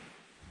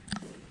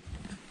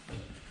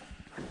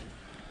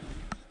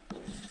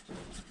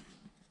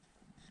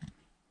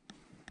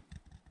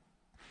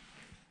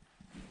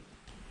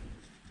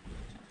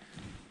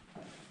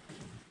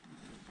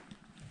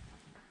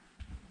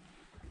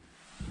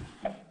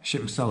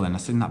 Shit was selling. I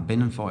seen that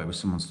bin and thought it was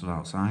someone stood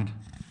outside.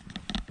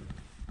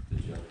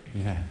 Did you?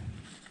 Yeah.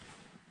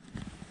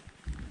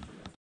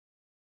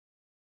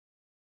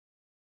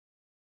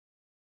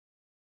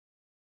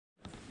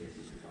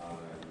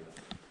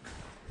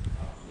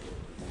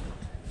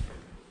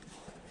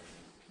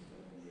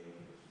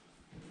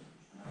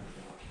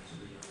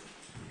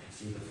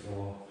 See the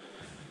floor.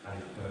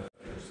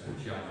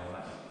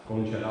 Go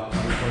and check that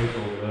fireplace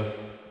over there.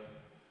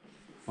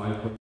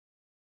 Fireplace.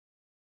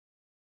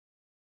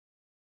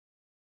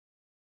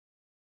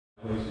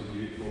 Place is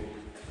beautiful.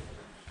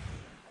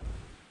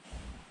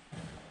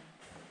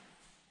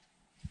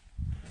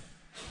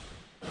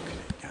 Look at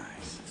it,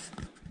 guys.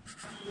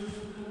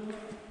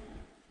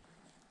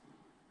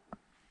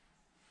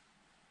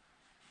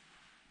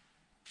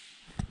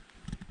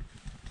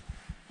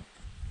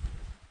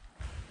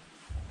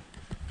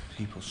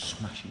 People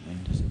smashing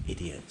windows,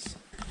 idiots.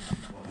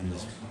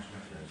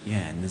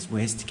 And there's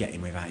ways to get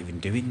in without even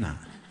doing that,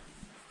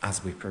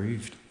 as we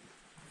proved.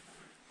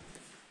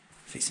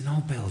 If it's an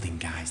old building,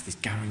 guys, there's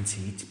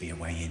guaranteed to be a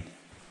way in.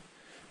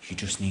 You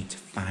just need to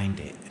find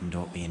it and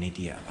don't be an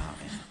idiot about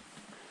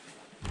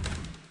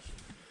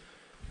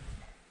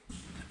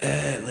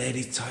it.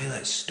 Ladies'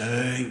 toilet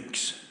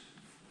stinks.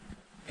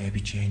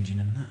 Baby changing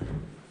and that.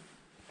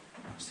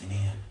 What's in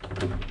here?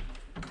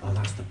 Oh,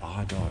 that's the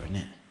bar door, isn't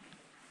it?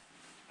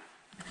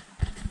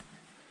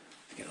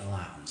 Get the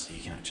light on so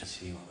you can actually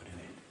see what we're doing.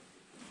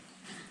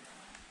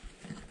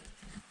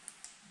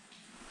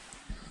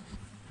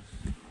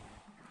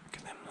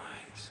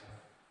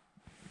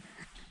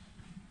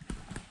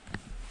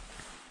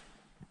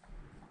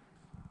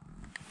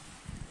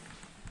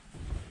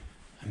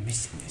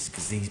 missing this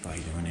because these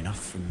boys are running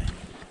off from me. Is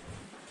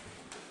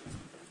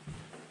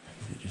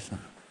it just that?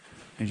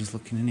 You're just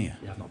looking in here?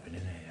 Yeah, I've not been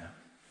in here yet.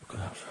 Look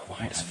at that for a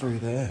while. It's through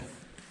there.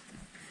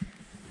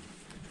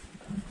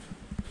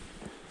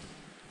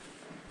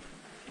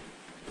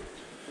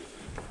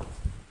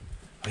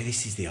 Oh,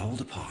 this is the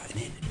older part,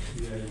 isn't it?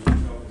 Yeah, you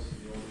can tell this is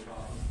the older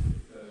part.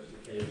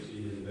 The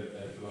KFC is a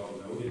bit throughout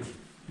the building.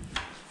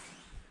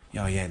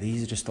 Oh yeah,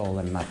 these are just all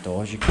them mad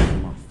doors you can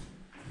come off.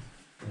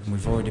 And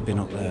we've already been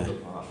up there.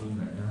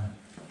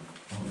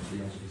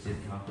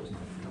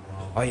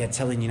 Oh yeah,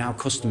 telling you now,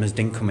 customers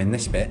didn't come in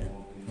this bit.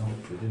 No,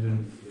 they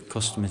didn't.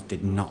 Customers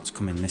did not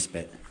come in this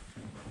bit.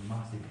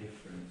 Massive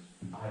difference.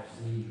 I've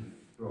seen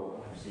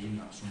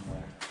that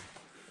somewhere.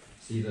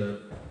 See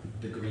the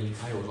green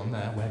tiles on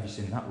there? Where have you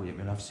seen that,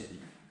 William?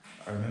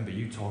 I remember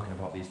you talking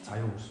about these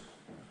tiles.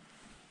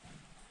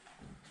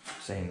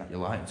 Saying that you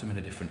liked them in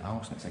a different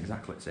house, and it's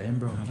exactly the same,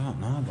 bro. I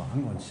don't know, but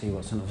I'm going to see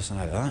what's on the other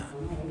side of that.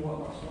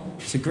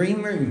 It's a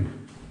green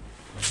room.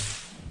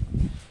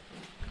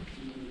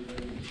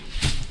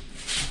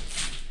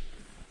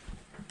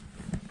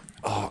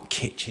 Oh,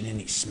 kitchen, and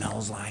it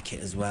smells like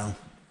it as well.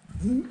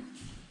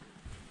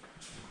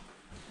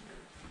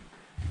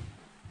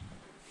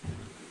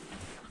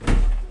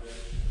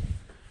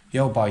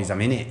 Yo, boys,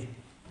 I'm in it.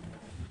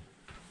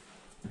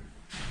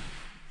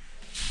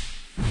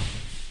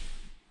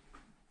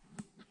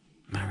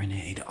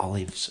 Marinated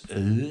olives. Ugh.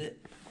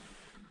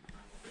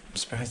 I'm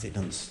surprised it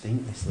doesn't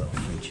stink, this little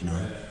fridge, you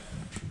know.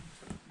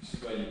 This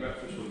is where your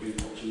breakfast would be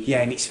watching.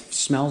 Yeah, and it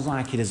smells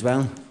like it as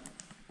well.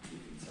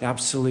 It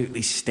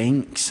absolutely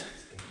stinks.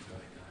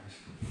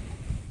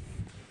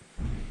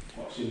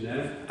 What's in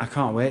there? I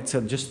can't wait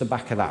till just the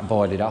back of that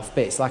boarded off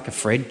bit. It's like a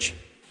fridge.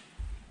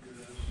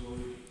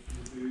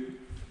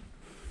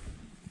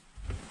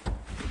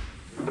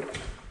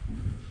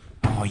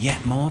 Oh,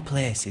 yet more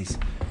places.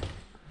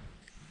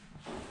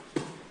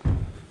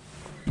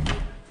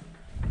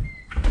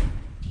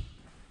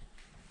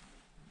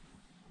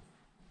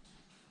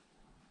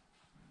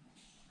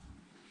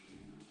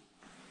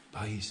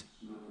 Boys,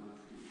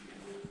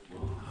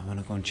 I want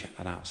to go and check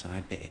that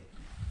outside bit.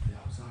 The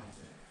outside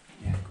bit?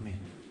 Yeah, come in.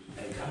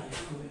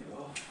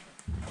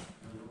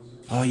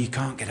 Oh, you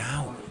can't get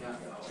out.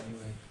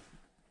 Anyway,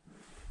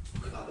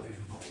 look at that, they've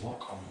even put a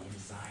lock on the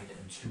inside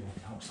and 2 on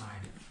the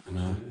outside. I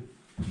know.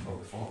 Oh,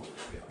 we thought it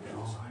would be on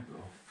the outside,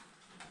 bro.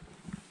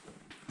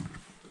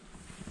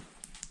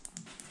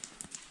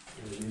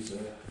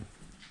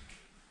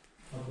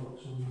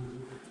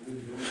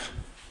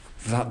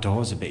 That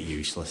door's a bit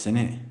useless, isn't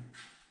it?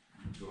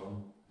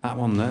 That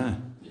one there.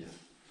 Yeah.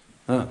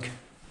 Look.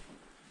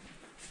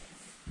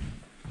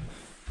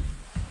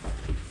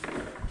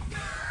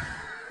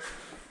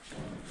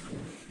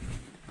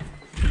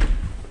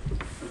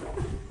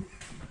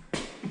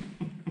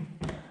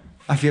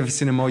 Have you ever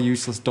seen a more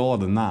useless door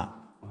than that?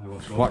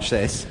 Watch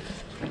this.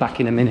 Back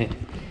in a minute.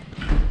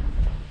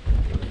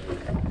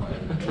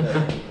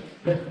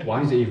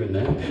 Why is it even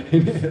there?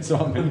 That's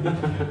what I mean.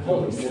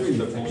 Well, it's true,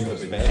 there must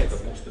have been, yeah,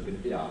 there must have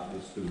been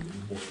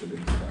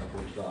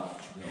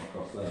that, you know,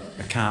 across there.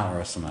 A counter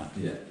or something.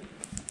 Yeah.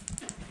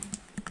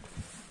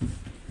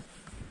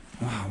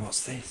 Wow,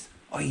 what's this?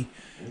 Oi,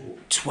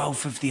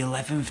 12th of the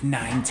 11th,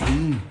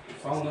 19.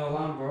 Found the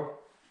alarm, bro.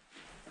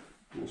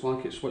 Looks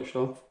like it's switched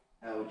off.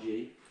 LG,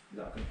 is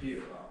that a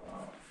computer?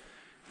 Wow.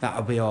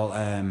 That'll be all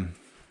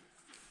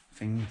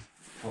things.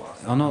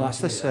 Oh no, that's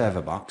the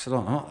server box. I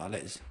don't know what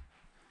that is.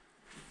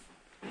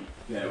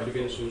 Yeah, it would have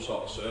been some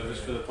sort of service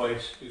for the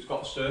place. It's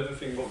got a server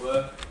thing up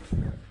there.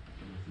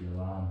 The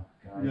alarm.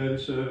 Yeah, the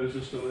servers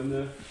are still in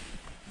there.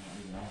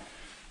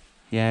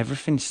 Yeah,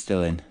 everything's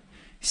still in.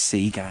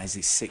 See, guys,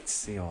 it's sick to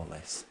see all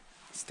this.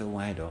 It's still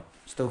wired up.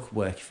 Still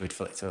working if we'd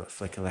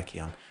flick a lecky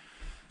on.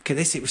 Look at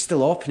this, it was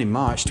still open in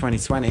March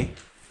 2020.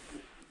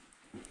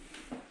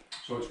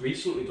 So it's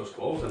recently just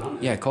closed, hasn't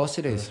it? Yeah, of course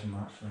it is.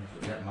 March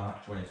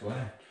 2020.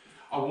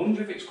 I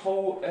wonder if it's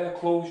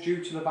closed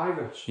due to the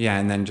virus. Yeah,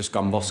 and then just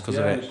gone bust because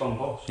of Yeah, it. it's gone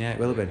bust. Yeah, it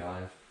will have been.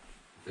 I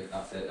think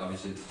that's it.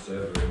 Obviously, it's a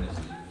server in this,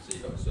 and you can see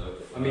you've got a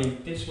server. I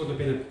mean, this would have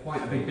been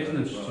quite a big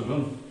business to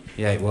run.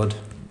 Yeah, it would.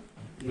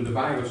 With the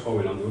virus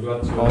going on, we would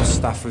have had to... All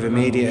staff with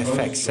immediate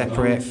effect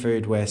separate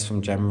food waste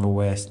from general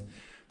waste.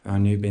 There are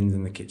new bins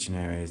in the kitchen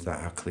areas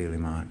that are clearly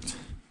marked.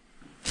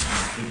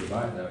 You're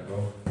right there,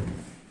 bro.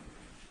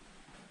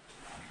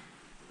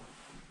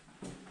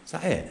 Is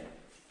that it?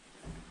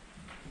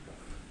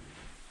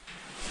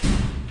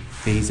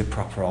 These are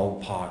proper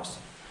old parts.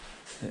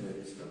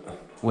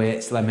 Wait,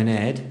 it's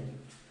lemonade.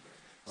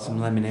 Some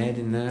lemonade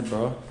in there,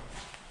 bro.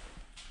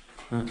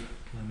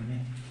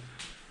 Lemonade.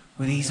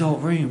 Were these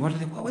old room?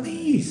 What were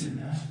these?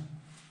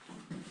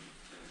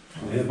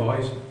 Yeah,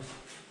 boys.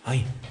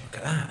 Hey, look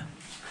at that.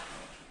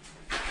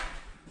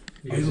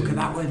 Oh, look at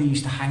that where they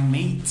used to hang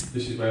meat.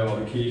 This is where all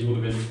the keys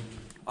would have been.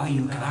 Oh,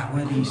 look at that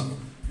where they used.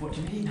 What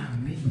do you mean,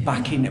 hang meat?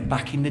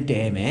 Back in the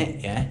day, mate.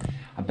 Yeah,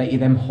 I bet you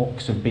them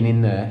hooks have been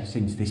in there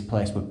since this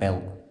place was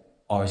built,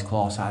 or as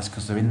close as,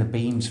 because they're in the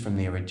beams from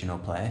the original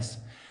place,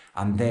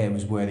 and there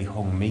was where they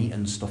hung meat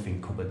and stuff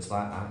in cupboards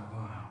like that.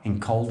 Wow. in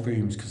cold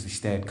rooms because they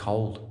stayed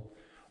cold.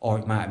 Or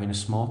it might have been a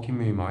smoking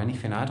room or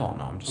anything, I don't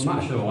know. I'm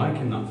actually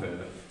liking that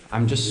further.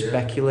 I'm just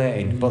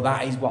speculating, but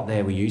that is what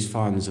they were used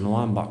for, and there's an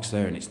alarm box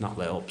there and it's not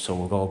lit up, so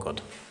we'll go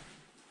good.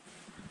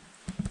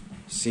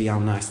 See how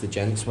nice the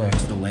gents were,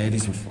 'cause the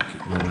ladies were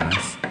fucking real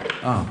nice.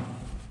 Oh.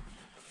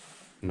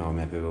 No,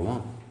 maybe we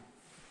won't.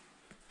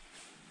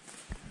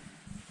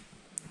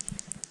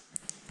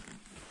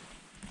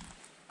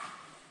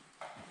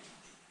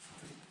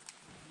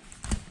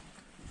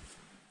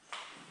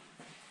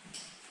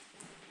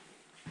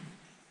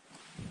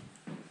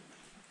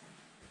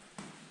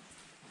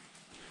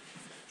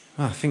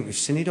 Well, I think we've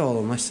seen it all,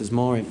 unless there's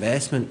more in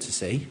basement to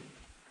see.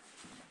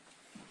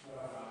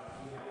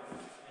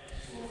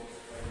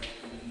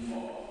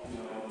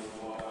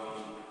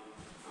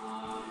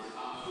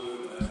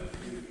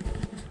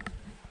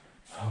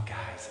 Oh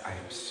guys, I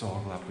am so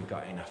glad we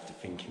got in after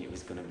thinking it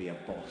was going to be a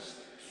bust.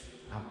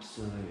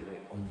 Absolutely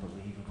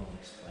unbelievable,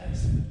 this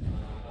place.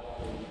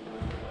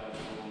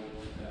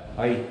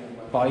 Hey,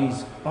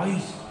 boys,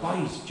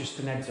 just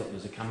an heads up,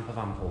 there's a camper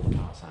van pulled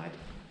up outside.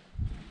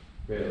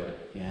 Really?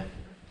 Yeah.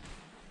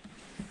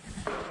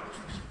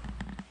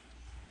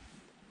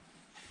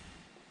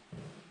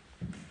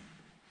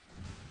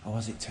 Or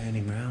was it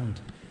turning round?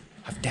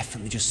 I've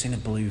definitely just seen a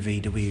blue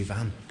VW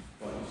van.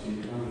 What, you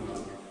seen a camper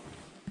van?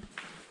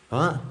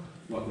 What?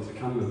 What, there's a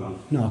camper van?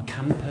 No,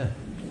 camper.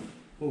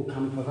 Oh,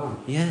 camper van?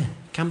 Yeah,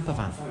 camper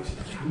van. Oh, it's a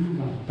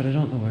camper van. But I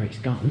don't know where it's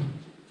gone.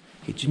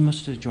 It just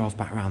must have drove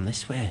back round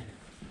this way.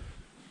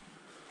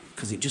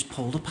 Because it just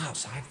pulled up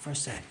outside for a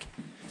sec.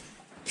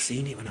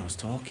 Seen it when I was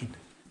talking.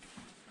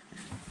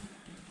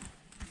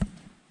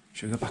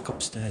 Should we go back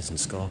upstairs and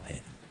scope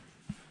it?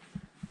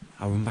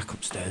 I'll run back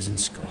upstairs and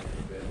scope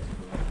it.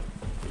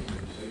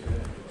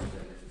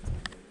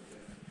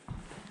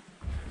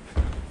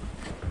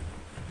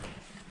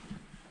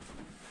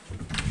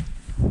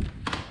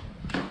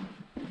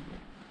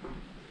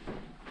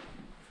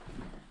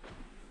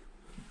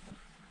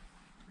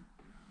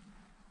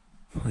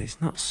 Well,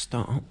 it's not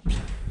stopped.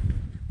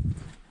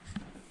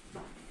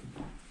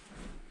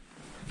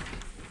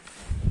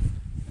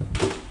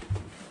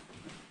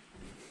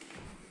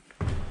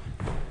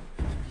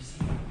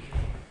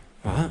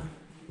 What?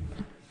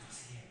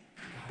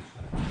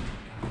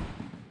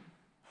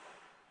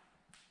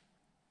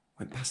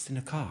 Went past in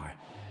a car?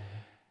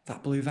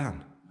 That blue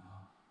van?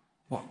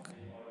 What?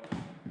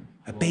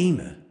 A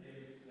Beamer?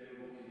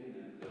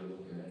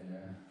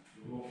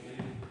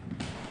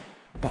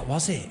 What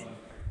was it?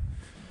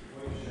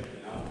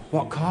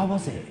 What car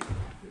was it?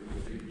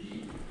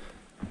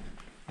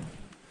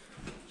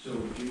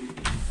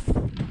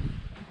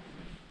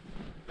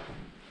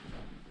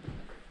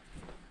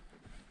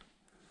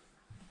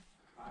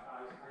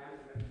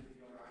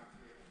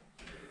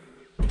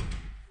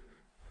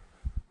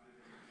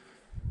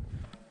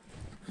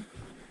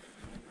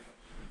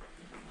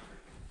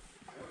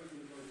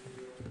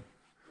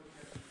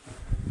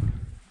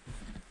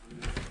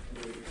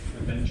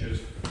 Adventures.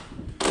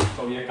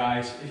 So yeah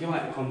guys, if you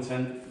like the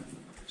content,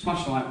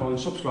 smash the like button,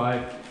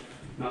 subscribe,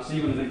 and I'll see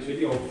you in the next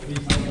video. Please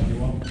tell me what you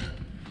want.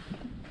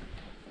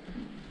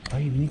 Oh,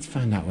 you need to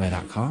find out where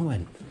that car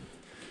went.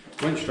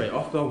 Went straight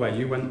off though, where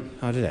you went.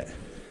 How did it?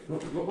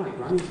 Look like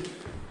grand.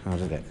 How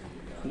did it?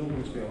 No one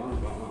must be alarmed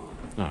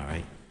about that.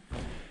 Alright.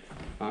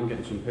 I'm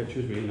getting some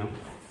pictures with you now.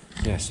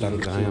 Yeah, stand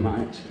by.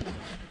 Cinematics.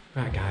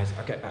 Right guys,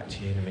 I'll get back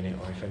to you in a minute,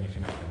 or if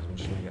anything happens, I'm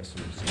just going to get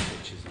some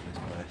pictures of this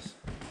place.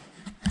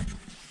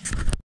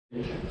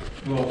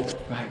 Well,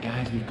 Right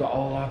guys, we've got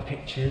all our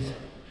pictures.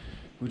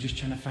 We're just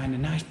trying to find a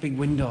nice big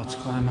window to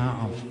climb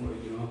out of.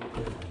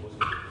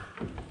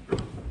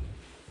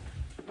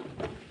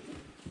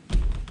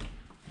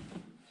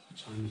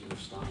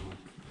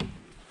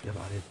 yeah,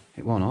 but I did.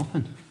 It won't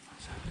open.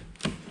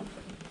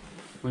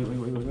 Wait.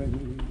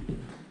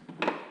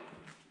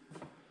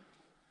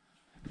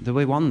 There'll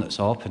be one that's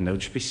open, they'll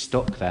just be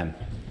stuck then.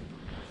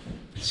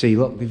 See,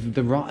 look,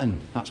 they're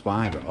rotten. That's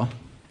why, bro.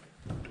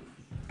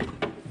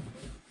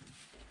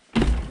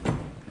 There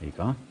you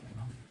go.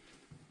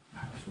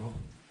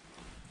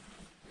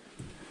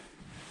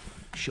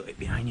 Shut it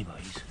behind you,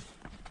 boys.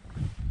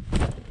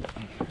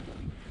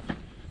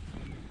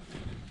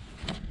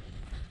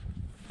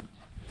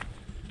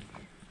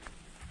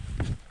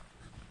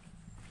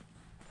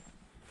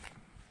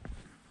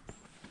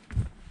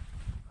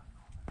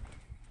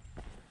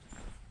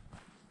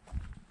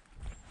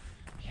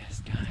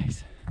 Yes,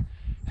 guys.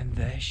 And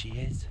there she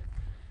is.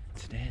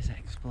 Today's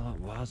explore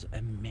was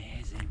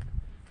amazing.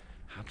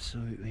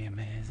 Absolutely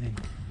amazing.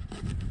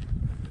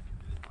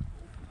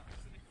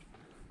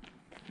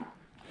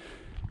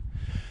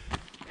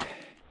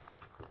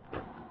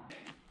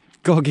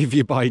 Go give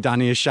your boy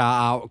Danny a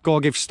shout out. Go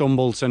give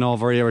Stumbleton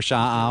over here a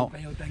shout out.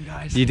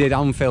 You did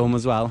on film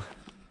as well.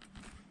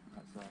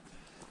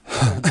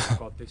 Oh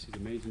God, this is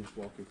amazing just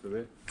walking through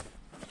it.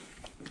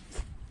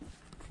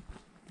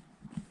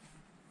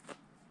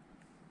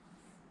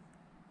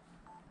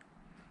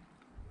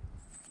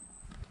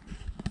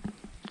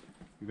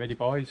 You ready,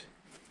 boys?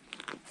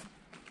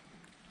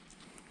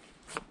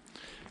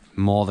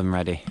 More than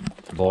ready.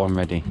 Born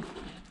ready.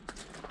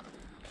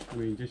 I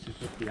mean, this is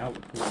just the outer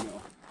perimeter.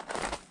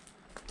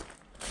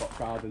 Got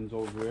gardens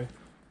over here.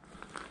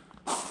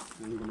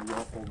 And we're going to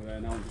walk over there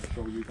now and just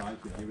show you guys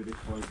the view of this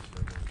place.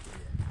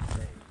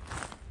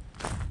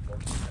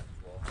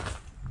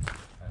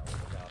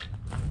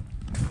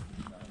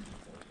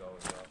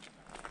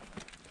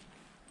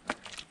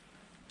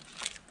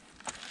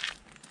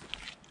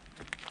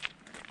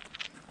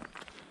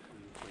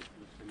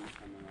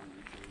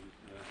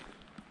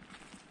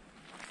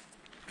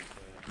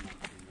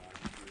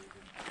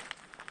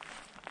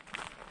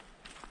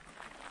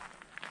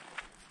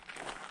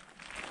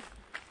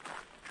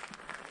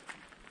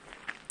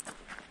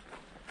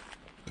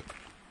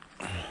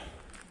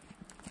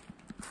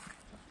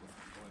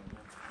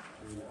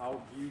 How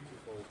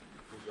beautiful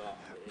is that?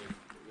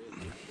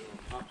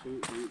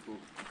 Absolutely beautiful.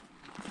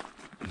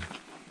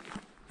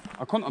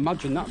 I couldn't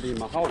imagine that being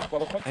my house.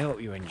 Well, I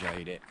hope you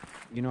enjoyed it.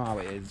 You know how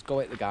it is. Go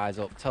hit the guys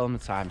up. Tell them the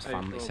Times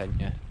family sent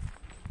you.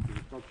 There's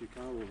a dodgy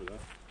car over there.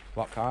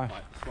 What car?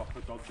 Like, swap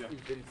a Dodger.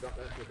 He's been sat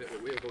there for a bit,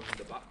 but we're going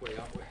the back way,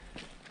 aren't we?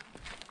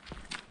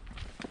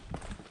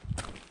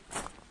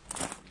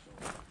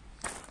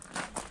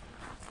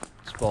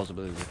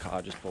 Supposedly the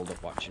car just pulled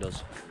up watching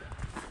us.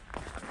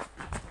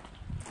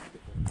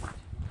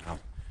 Wow.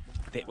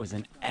 It was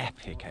an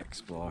epic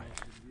explore.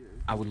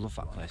 I would love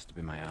that place to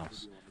be my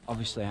house.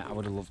 Obviously I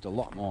would have loved a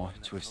lot more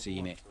to have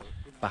seen it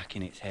back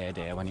in its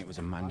heyday when it was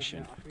a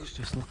mansion. Because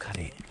just look at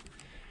it.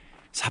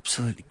 It's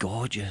absolutely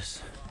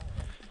gorgeous.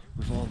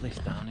 With all this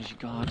down as your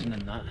garden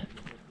and that.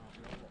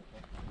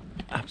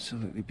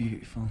 Absolutely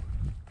beautiful.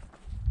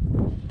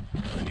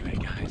 Anyway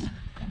guys,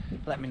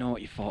 let me know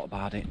what you thought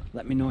about it.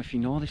 Let me know if you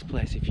know this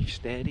place, if you've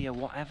stayed here,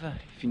 whatever.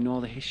 If you know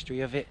the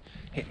history of it,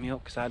 hit me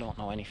up, because I don't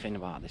know anything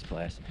about this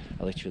place.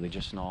 I literally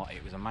just know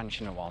it was a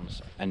mansion at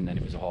once and then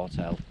it was a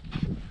hotel.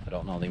 I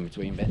don't know the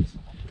in-between bits.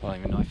 I don't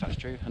even know if that's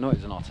true. I know it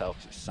was an hotel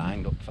because it's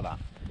signed up for that.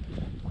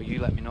 But you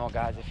let me know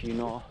guys if you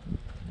know.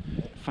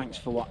 Thanks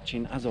for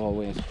watching. As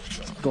always,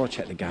 go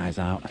check the guys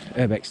out.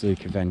 URBEX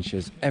LUKKA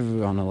Adventures.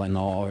 Everyone will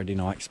already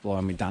know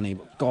Exploring with Danny,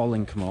 but go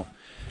link them up.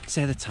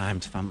 Say the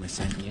Times family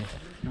sent you.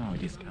 You know how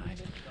it is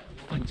guys.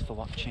 Thanks for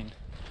watching.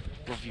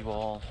 Love you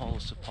all the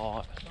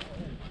support.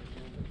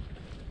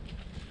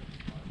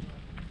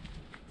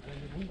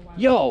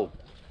 Yo!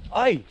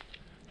 Hey!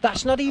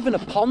 That's not even a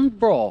pond,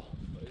 bro.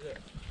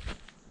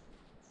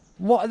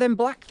 What are them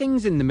black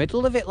things in the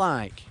middle of it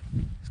like?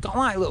 It's got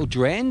like little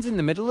drains in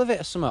the middle of it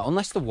or something,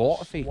 unless the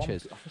water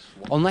features.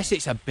 Unless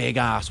it's a big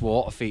ass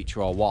water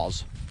feature or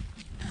was.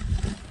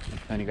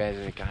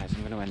 Anyway guys,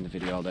 I'm going to end the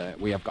video there.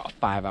 We have got a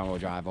 5-hour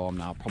drive home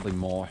now, probably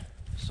more.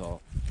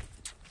 So,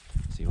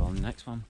 see you all in the next one.